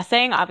so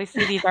depressing.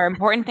 Obviously, these are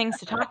important things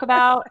to talk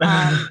about.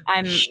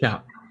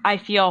 I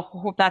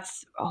feel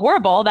that's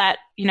horrible that,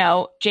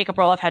 Jacob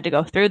Roloff had to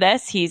go through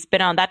this. He's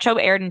been on that show,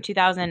 aired in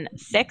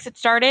 2006. It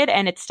started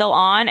and it's still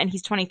on, and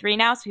he's 23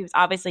 now. So he was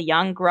obviously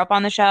young, grew up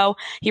on the show.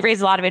 He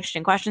raised a lot of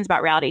interesting questions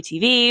about reality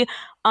TV.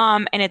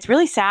 And it's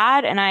really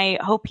sad. And I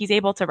hope he's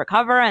able to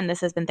recover. And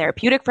this has been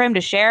therapeutic for him to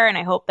share. And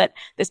I hope that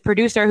this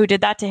producer who did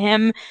that to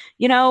him,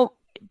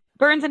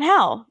 burns in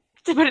hell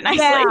to put it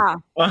nicely. Yeah.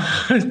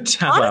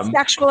 Tell A lot of him.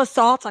 sexual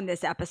assaults on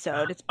this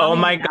episode. It's Oh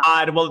funny my enough.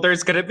 God. Well,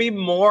 there's going to be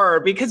more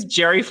because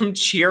Jerry from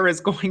Cheer is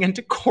going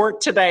into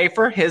court today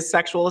for his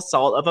sexual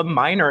assault of a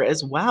minor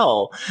as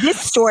well. This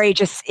story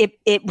just,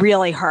 it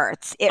really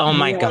hurts. It Oh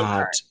my really God.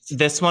 hurts.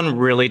 This one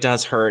really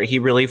does hurt. He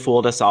really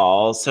fooled us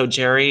all. So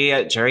Jerry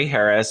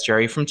Harris,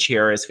 Jerry from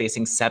Cheer, is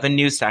facing 7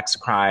 new sex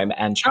crime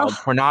and child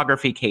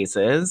pornography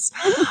cases.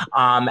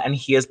 And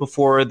he is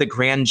before the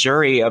grand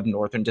jury of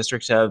Northern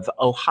District of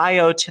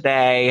Ohio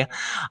today,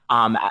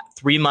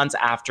 3 months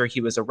after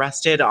he was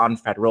arrested on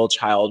federal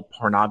child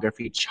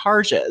pornography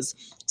charges.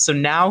 So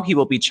now he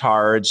will be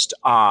charged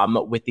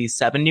with these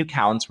 7 new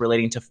counts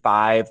relating to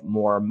 5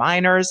 more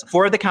minors.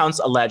 4 of the counts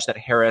allege that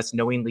Harris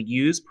knowingly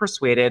used,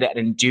 persuaded, and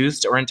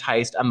induced or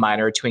enticed a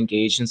minor to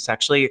engage in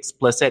sexually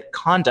explicit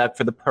conduct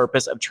for the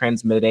purpose of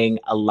transmitting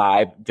a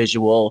live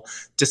visual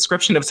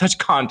description of such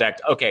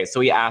conduct. Okay, so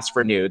he asked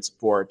for nudes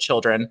for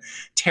children.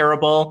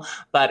 Terrible.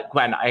 But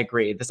Gwen, I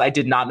agree. I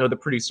did not know the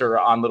producer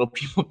on Little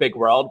People, Big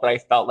World, but I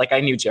felt like I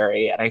knew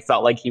Jerry, and I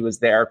felt like he was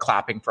there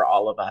clapping for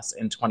all of us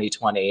in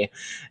 2020.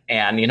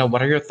 And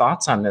what are your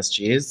thoughts on this,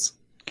 Jeez?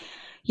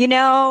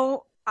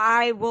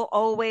 I will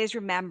always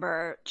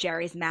remember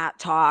Jerry's Matt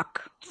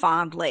talk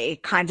fondly,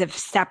 kind of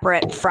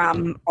separate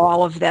from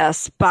all of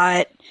this.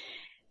 But,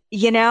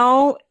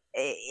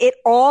 it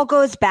all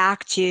goes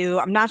back to,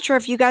 I'm not sure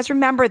if you guys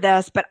remember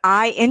this, but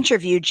I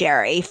interviewed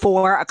Jerry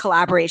for a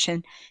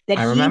collaboration that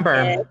he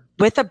did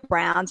with the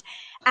Browns.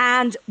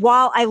 And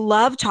while I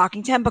love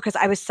talking to him because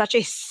I was such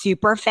a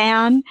super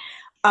fan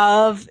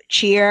of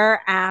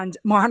Cheer and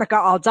Monica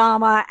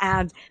Aldama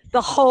and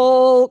the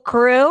whole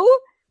crew.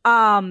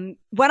 When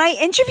I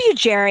interviewed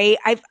Jerry,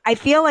 I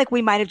feel like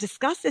we might have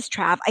discussed this,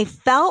 Trav. I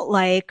felt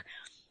like,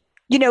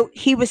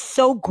 he was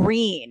so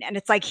green, and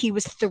it's like he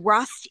was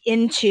thrust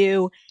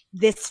into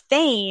this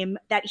fame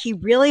that he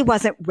really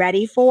wasn't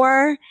ready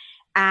for,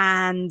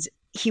 and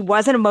he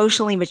wasn't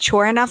emotionally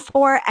mature enough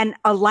for. And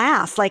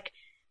alas,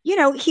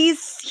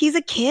 he's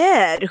a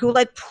kid who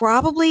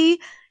probably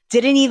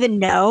didn't even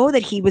know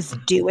that he was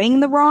doing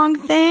the wrong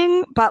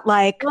thing, but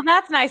well,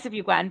 that's nice of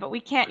you, Gwen, but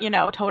we can't,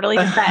 totally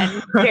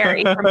defend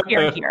Jerry from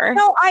here.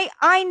 No,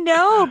 I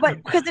know,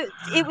 but because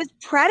it was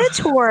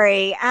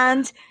predatory.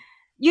 And,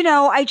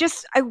 I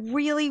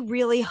really,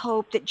 really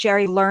hope that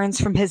Jerry learns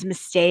from his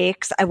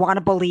mistakes. I want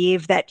to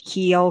believe that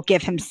he'll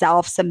give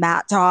himself some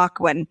Matt talk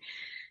when,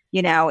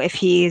 if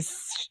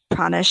he's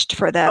punished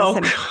for this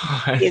and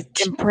he's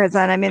in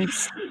prison. I mean,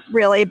 it's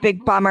really a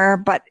big bummer,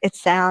 but it's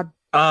sad.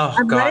 Oh,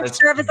 and God. let it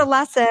serve as a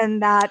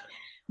lesson that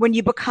when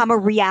you become a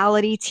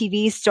reality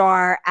TV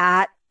star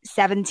at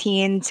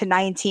 17 to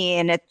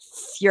 19,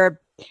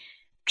 you're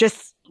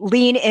just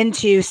lean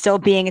into still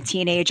being a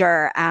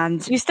teenager,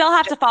 and you still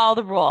have to follow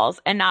the rules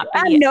and not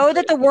know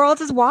that the world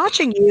is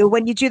watching you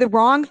when you do the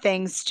wrong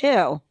things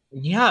too.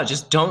 Yeah,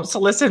 just don't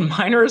solicit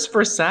minors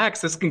for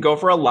sex. This can go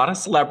for a lot of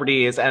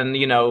celebrities and,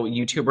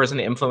 YouTubers and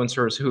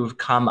influencers who've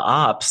come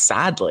up.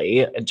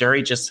 Sadly,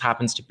 Jerry just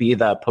happens to be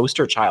the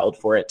poster child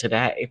for it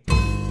today.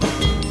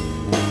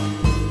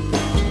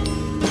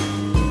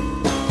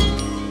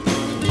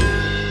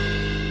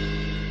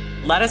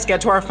 Let us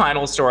get to our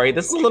final story.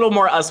 This is a little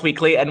more Us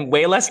Weekly and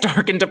way less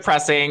dark and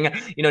depressing.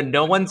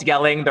 No one's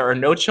yelling. There are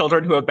no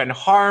children who have been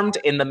harmed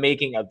in the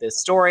making of this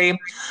story.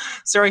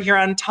 Sarah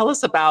Huron, tell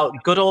us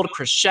about good old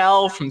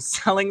Chrishell from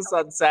Selling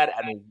Sunset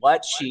and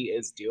what she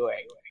is doing.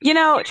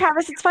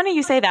 Travis, it's funny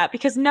you say that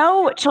because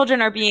no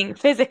children are being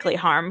physically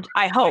harmed,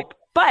 I hope.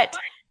 But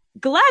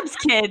Gleb's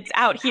kids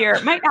out here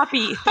might not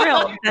be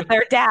thrilled that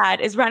their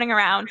dad is running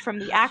around from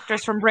the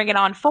actress from Bring It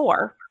On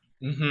 4.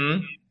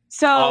 Mm-hmm.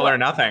 So all or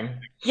nothing.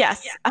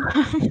 Yes.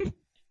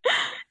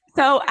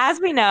 So as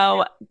we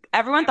know,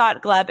 everyone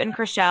thought Gleb and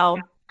Chrishell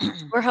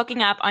were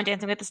hooking up on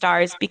Dancing with the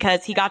Stars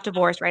because he got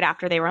divorced right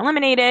after they were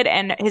eliminated,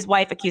 and his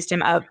wife accused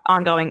him of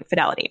ongoing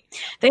fidelity.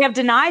 They have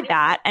denied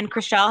that, and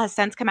Chrishell has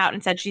since come out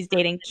and said she's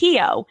dating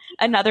Keo,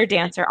 another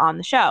dancer on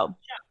the show.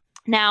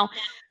 Now,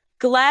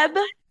 Gleb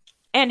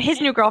and his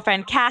new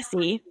girlfriend,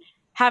 Cassie,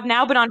 have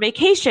now been on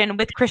vacation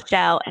with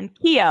Chrishell and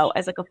Keo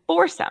as a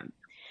foursome.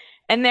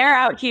 And they're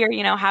out here,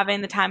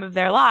 having the time of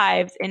their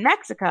lives in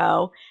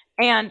Mexico.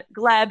 And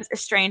Gleb's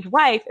estranged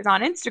wife is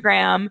on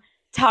Instagram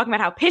talking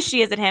about how pissed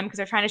she is at him because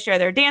they're trying to share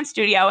their dance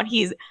studio. And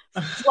he's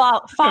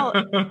what's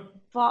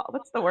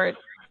the word?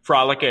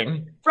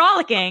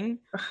 Frolicking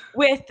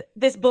with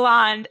this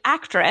blonde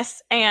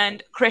actress.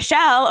 And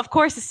Chrishell, of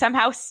course, is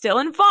somehow still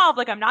involved.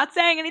 I'm not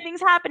saying anything's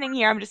happening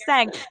here. I'm just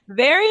saying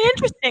very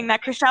interesting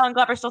that Chrishell and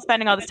Gleb are still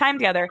spending all this time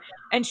together,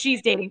 and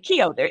she's dating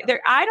Keo.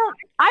 I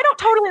don't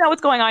totally know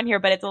what's going on here,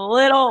 but it's a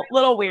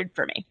little weird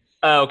for me.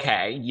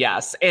 Okay,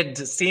 yes. It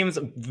seems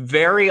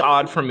very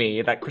odd for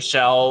me that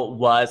Chrishell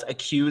was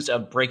accused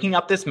of breaking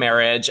up this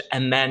marriage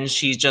and then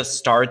she just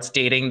starts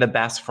dating the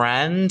best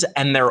friend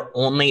and they're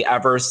only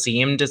ever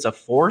seemed as a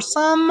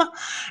foursome.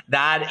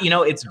 That,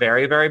 it's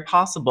very, very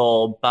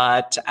possible.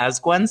 But as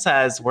Gwen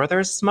says, where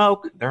there's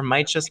smoke, there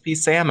might just be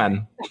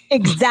salmon.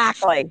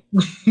 Exactly.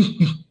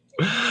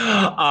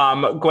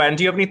 Gwen,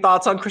 do you have any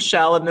thoughts on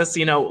Chrishell and this,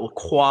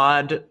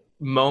 quad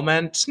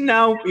moment?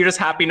 No, you're just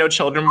happy no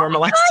children were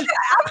molested.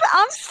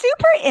 I'm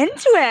super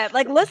into it.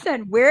 Like,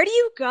 listen, where do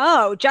you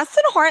go?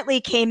 Justin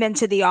Hartley came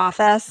into the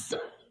office.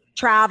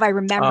 Trav, I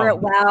remember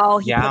it well.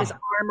 He put his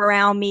arm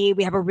around me.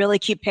 We have a really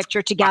cute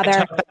picture together.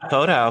 I took that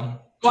photo.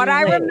 What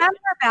I remember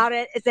about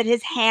it is that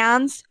his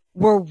hands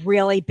were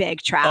really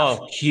big, Trav.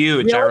 Oh,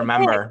 huge. Really I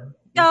remember. Big.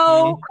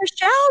 So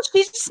Chrishell,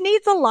 she just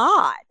needs a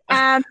lot.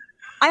 And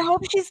I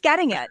hope she's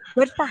getting it.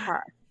 Good for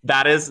her.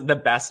 That is the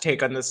best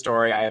take on this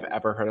story I have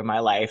ever heard in my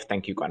life.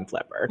 Thank you, Gwen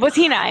Flipper. Was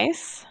he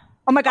nice?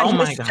 Oh my God, he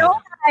was so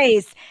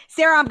nice.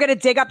 Sarah, I'm going to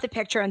dig up the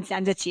picture and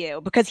send it to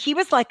you because he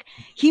was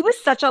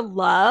such a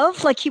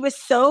love. Like, he was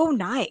so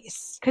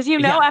nice. Because,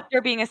 after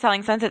being a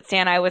Selling Sunset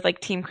stan, I was like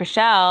Team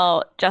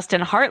Chrishell,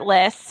 Justin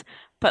Heartless.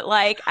 But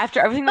like after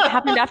everything that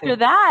happened after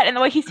that and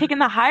the way he's taken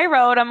the high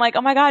road, I'm like,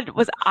 oh my God,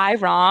 was I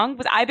wrong?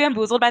 Was I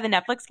bamboozled by the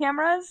Netflix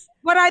cameras?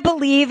 What I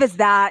believe is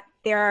that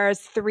there's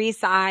 3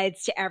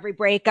 sides to every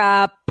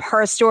breakup,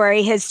 her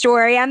story, his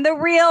story, and the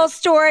real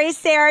story,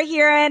 Sarah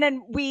Heron.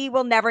 And we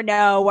will never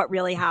know what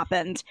really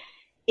happened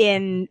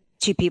in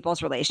two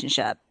people's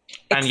relationship.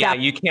 And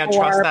you can't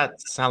trust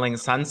that Selling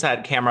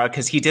Sunset camera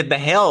because he did The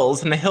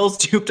Hills and The Hills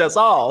duped us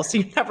all. So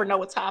you never know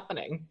what's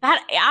happening.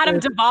 That Adam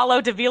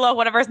Davilo,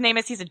 whatever his name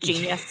is, he's a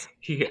genius.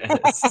 He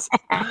is.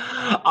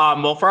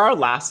 Well, for our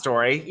last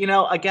story,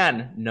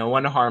 again, no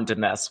one harmed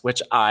in this,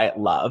 which I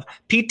love.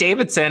 Pete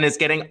Davidson is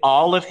getting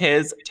all of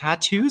his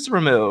tattoos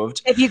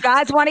removed. If you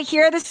guys want to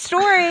hear the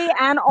story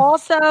and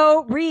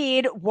also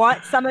read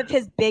what some of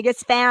his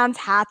biggest fans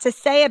had to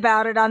say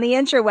about it on the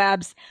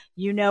interwebs,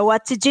 you know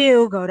what to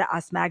do. Go to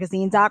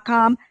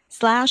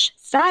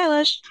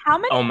usmagazine.com/stylish. How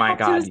many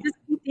tattoos does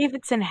Pete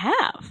Davidson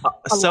have?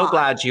 So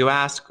glad you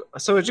asked.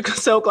 So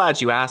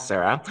glad you asked,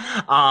 Sarah.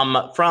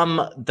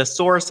 From the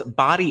source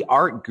Body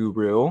Art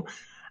Guru,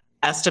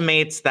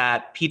 estimates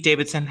that Pete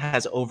Davidson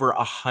has over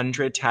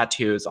 100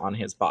 tattoos on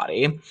his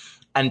body.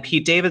 And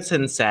Pete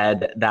Davidson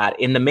said that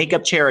in the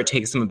makeup chair, it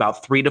takes him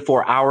about 3 to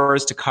 4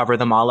 hours to cover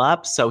them all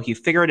up. So he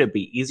figured it'd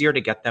be easier to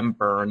get them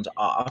burned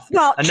off.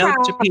 Well, a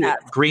note to Pete,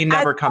 green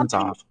never comes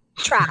off.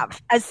 Trav,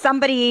 as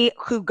somebody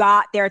who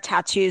got their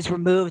tattoos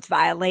removed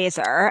via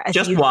laser.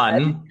 Just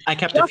one. I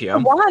kept a few.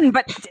 One,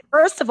 but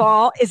first of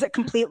all, is it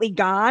completely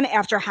gone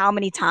after how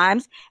many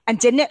times? And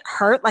didn't it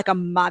hurt like a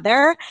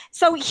mother?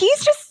 So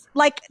he's just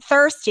like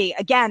thirsty.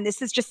 Again,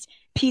 this is just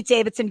Pete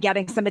Davidson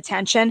getting some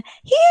attention.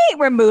 He ain't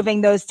removing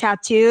those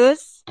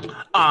tattoos.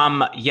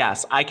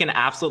 Yes, I can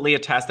absolutely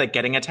attest that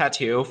getting a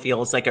tattoo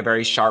feels like a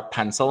very sharp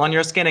pencil on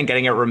your skin, and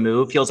getting it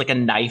removed feels like a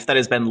knife that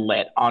has been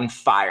lit on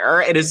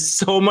fire. It is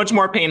so much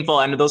more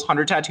painful. And those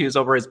 100 tattoos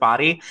over his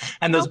body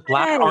and those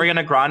black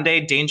Ariana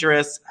Grande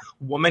dangerous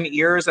woman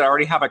ears that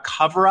already have a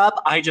cover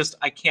up. I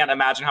can't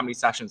imagine how many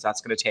sessions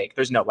that's going to take.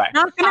 There's no way.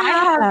 Not gonna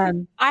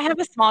happen. I have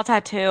a small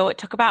tattoo. It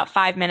took about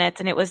 5 minutes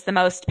and it was the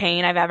most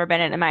pain I've ever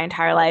been in my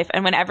entire life.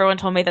 And when everyone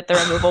told me that the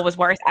removal was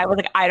worse, I was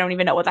like, I don't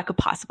even know what that could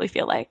possibly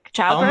feel like.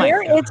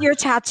 Where is your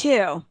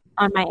tattoo?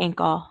 On my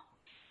ankle.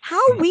 How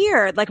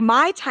weird. Like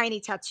my tiny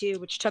tattoo,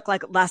 which took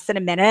like less than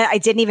a minute, I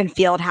didn't even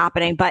feel it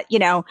happening. But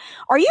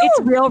are you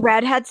a real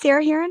redhead,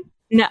 Sarah Heron?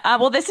 No,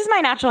 well, this is my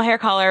natural hair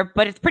color,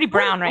 but it's pretty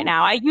brown right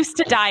now. I used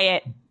to dye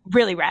it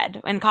really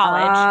red in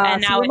college,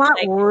 and now so it's not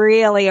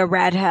really a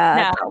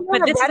redhead. No,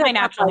 but this is my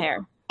natural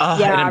hair.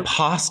 An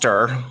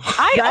imposter.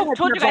 I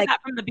told you guys that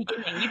from the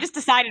beginning. You just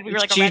decided we were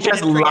like a redhead. She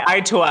just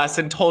lied to us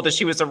and told us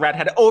she was a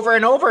redhead over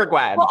and over,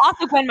 Gwen. Well,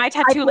 also, Gwen, my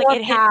tattoo,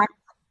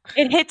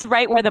 it hits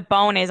right where the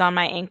bone is on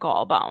my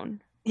ankle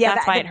bone. Yeah,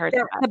 that's why it hurts.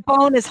 The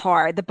bone is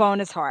hard. I'm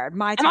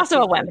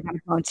also a woman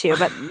bone too,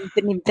 but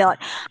didn't even feel it.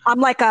 I'm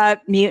like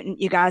a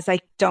mutant, you guys. I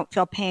don't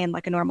feel pain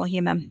like a normal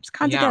human. It's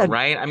kind of good.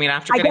 Right? I mean,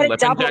 after getting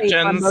lip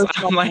injections,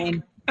 I'm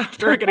like,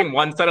 after getting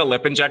one set of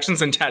lip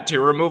injections and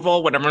tattoo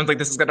removal, when everyone's like,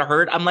 this is going to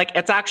hurt, I'm like,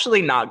 it's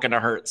actually not going to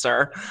hurt,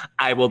 sir.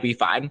 I will be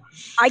fine.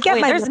 I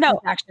get my lip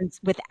injections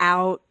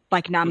without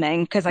like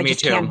numbing because I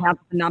just can't have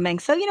the numbing.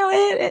 So,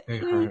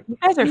 you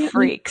guys are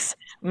freaks.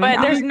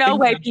 But there's no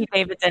way Pete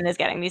Davidson is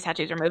getting these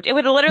tattoos removed. It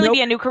would literally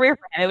be a new career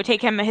for him. It would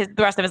take him the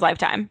rest of his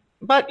lifetime.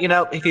 But,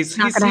 if he's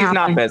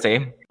not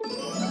busy.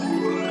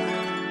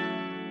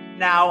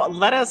 Now,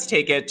 let us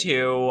take it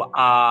to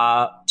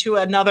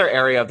another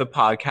area of the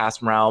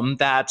podcast realm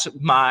that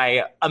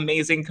my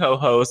amazing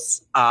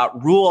co-hosts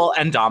rule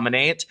and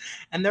dominate.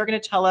 And they're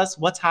going to tell us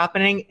what's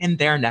happening in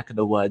their neck of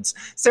the woods.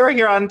 Sarah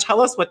Huron,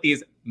 tell us what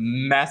these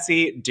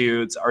messy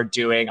dudes are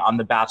doing on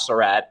The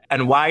Bachelorette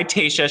and why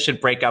Tayshia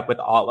should break up with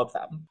all of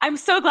them. I'm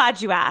so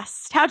glad you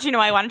asked. How'd you know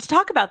I wanted to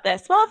talk about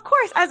this? Well, of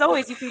course, as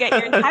always, you can get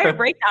your entire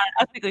breakdown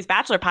on Us Weekly's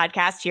Bachelor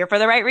podcast here for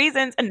the right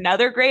reasons.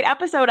 Another great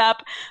episode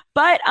up.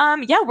 But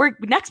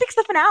next week's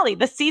the finale.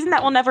 The season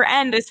that will never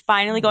end is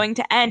finally going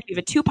to end. We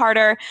have a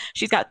 2-parter.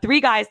 She's got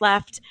 3 guys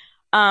left.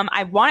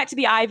 I want it to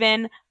be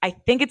Ivan. I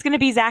think it's going to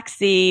be Zach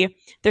C.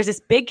 There's this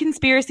big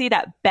conspiracy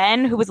that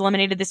Ben, who was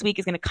eliminated this week,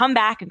 is going to come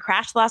back and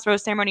crash the last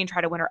rose ceremony and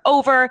try to win her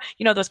over.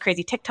 You know, those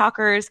crazy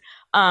TikTokers.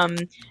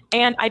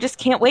 And I just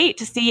can't wait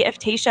to see if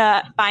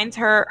Tayshia finds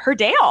her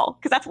Dale,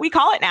 because that's what we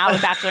call it now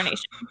in Bachelor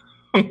Nation.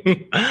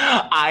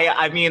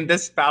 I mean,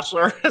 this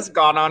Bachelor has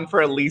gone on for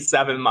at least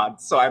 7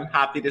 months, so I'm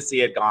happy to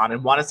see it gone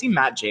and want to see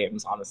Matt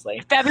James,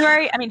 honestly.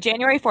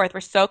 January 4th. We're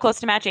so close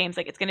to Matt James.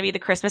 Like, it's going to be the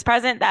Christmas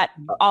present that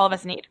all of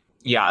us need.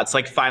 Yeah, it's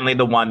like finally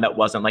the one that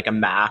wasn't like a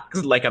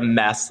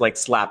mess, like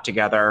slapped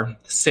together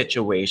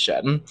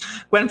situation.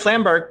 Gwen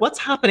Flamberg, what's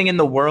happening in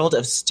the world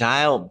of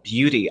style,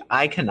 beauty,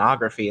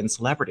 iconography, and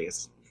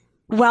celebrities?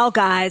 Well,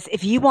 guys,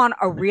 if you want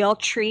a real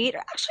treat, or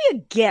actually a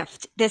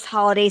gift this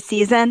holiday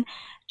season,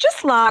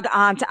 just log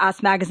on to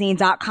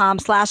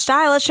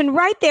usmagazine.com/stylish, and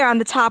right there on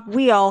the top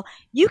wheel,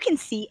 you can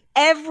see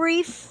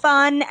every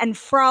fun and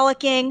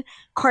frolicking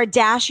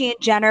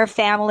Kardashian-Jenner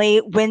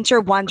family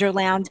winter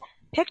wonderland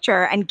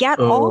picture and get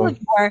all of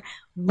your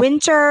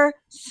winter,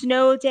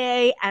 snow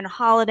day, and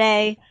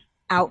holiday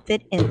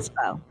outfit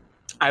inspo.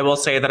 I will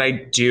say that I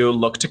do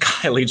look to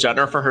Kylie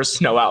Jenner for her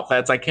snow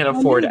outfits. I can't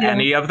afford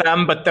any of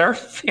them, but they're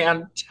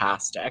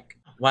fantastic.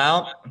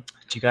 Well, do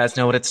you guys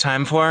know what it's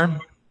time for?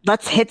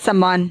 Let's hit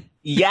someone.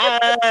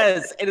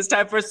 Yes, it is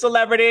time for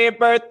Celebrity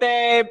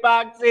Birthday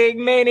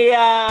Boxing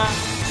Mania.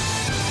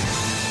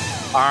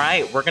 All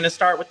right, we're going to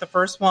start with the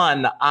first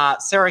one.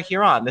 Sarah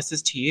Huron, this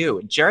is to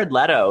you. Jared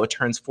Leto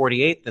turns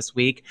 48 this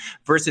week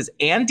versus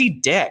Andy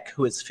Dick,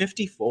 who is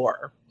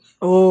 54.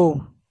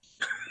 Oh.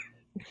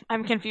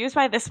 I'm confused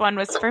why this one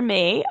was for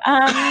me.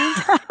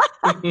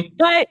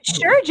 But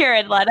sure,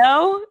 Jared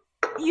Leto,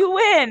 you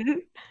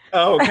win.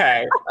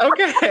 Okay.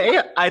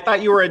 I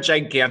thought you were a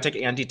gigantic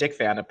Andy Dick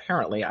fan.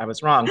 Apparently, I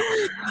was wrong.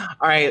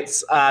 All right.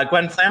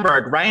 Gwen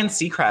Flamberg, Ryan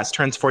Seacrest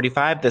turns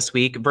 45 this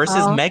week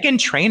versus Meghan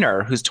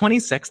Trainor, who's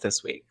 26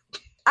 this week.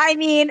 I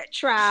mean,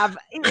 Trav,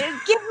 give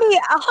me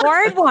a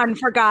hard one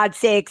for God's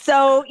sake.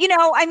 So,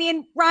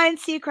 Ryan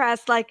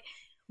Seacrest, like,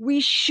 we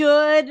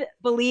should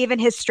believe in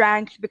his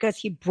strength because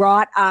he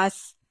brought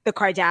us the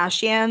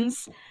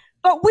Kardashians.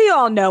 But we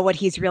all know what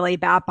he's really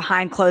about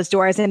behind closed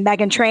doors. And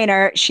Meghan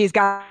Trainor, she's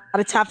got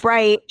a tough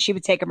right. She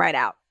would take him right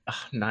out.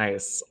 Oh,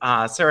 nice.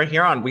 Sarah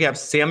Huron, we have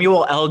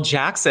Samuel L.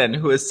 Jackson,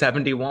 who is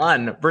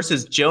 71,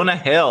 versus Jonah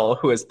Hill,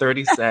 who is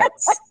 36.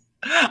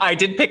 I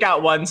did pick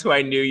out ones who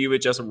I knew you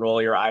would just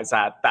roll your eyes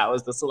at. That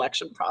was the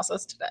selection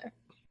process today.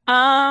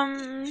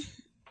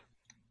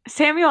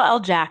 Samuel L.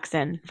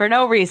 Jackson, for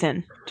no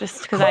reason.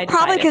 Just because I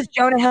probably because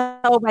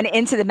Jonah Hill went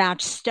into the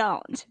match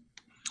stoned.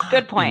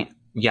 Good point.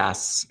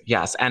 Yes,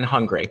 and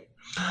hungry.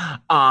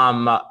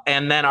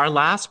 And then our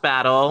last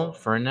battle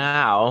for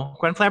now,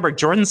 Gwen Flamberg,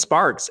 Jordan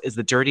Sparks is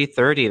the Dirty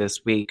 30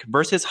 this week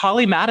versus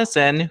Holly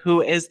Madison,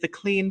 who is the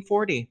Clean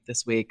 40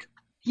 this week.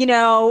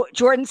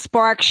 Jordan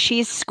Sparks,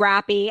 she's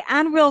scrappy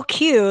and real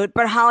cute,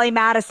 but Holly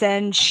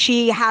Madison,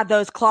 she had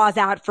those claws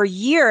out for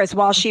years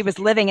while she was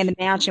living in the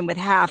mansion with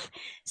Hef.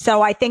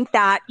 So I think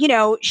that,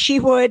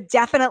 she would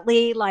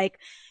definitely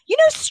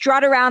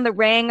strut around the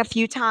ring a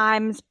few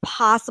times,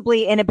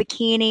 possibly in a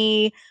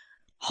bikini,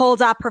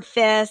 hold up her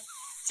fists,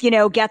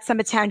 get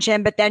some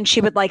attention, but then she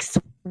would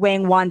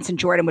swing once and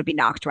Jordan would be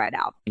knocked right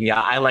out.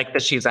 Yeah, I like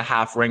that she's a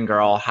half ring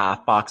girl,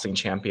 half boxing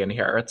champion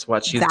here. It's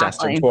what she's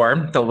destined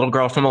for. The little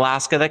girl from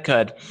Alaska that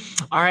could.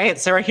 All right,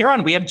 Sarah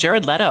Huron, we have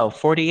Jared Leto,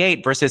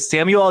 48, versus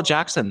Samuel L.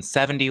 Jackson,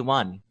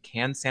 71.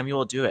 Can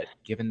Samuel do it,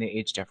 given the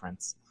age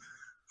difference?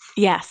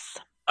 Yes.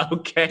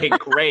 Okay,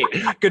 great.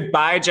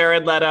 Goodbye,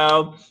 Jared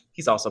Leto.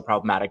 He's also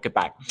problematic.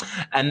 Goodbye.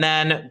 And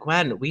then,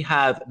 Gwen, we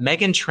have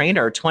Meghan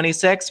Trainor,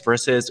 26,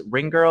 versus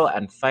ring girl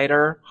and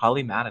fighter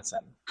Holly Madison.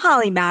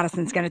 Holly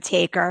Madison's going to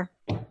take her.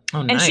 Oh,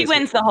 and nice. She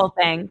wins the whole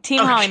thing. Team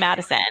Holly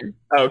Madison.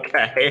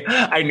 Okay.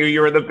 I knew you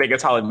were the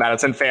biggest Holly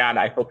Madison fan.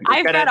 I hope you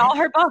I've read all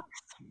her books.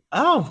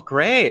 Oh,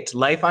 great.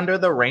 Life Under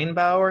the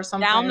Rainbow or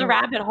something? Down the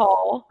Rabbit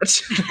Hole.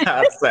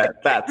 That's it.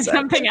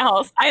 Something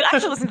else. I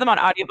actually listen to them on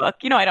audiobook.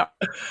 I don't.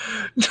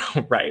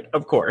 Right.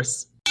 Of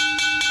course.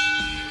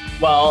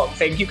 Well,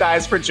 thank you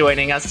guys for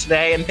joining us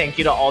today. And thank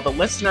you to all the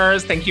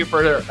listeners. Thank you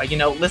for,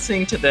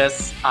 listening to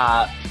this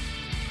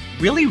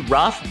really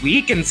rough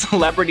week in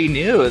celebrity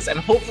news. And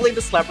hopefully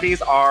the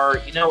celebrities are,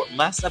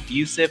 less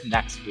abusive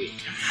next week.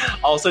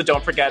 Also,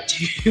 don't forget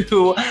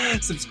to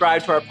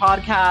subscribe to our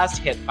podcast,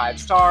 hit 5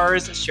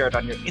 stars, share it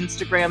on your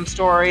Instagram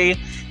story.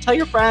 Tell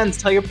your friends,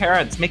 tell your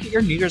parents, make it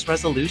your New Year's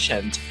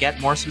resolution to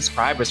get more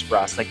subscribers for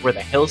us. Like we're the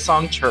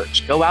Hillsong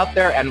Church. Go out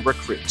there and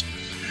recruit.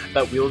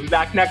 But we will be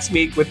back next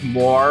week with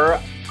more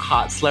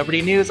hot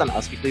celebrity news on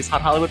Us Weekly's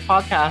Hot Hollywood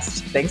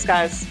podcast. Thanks,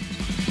 guys.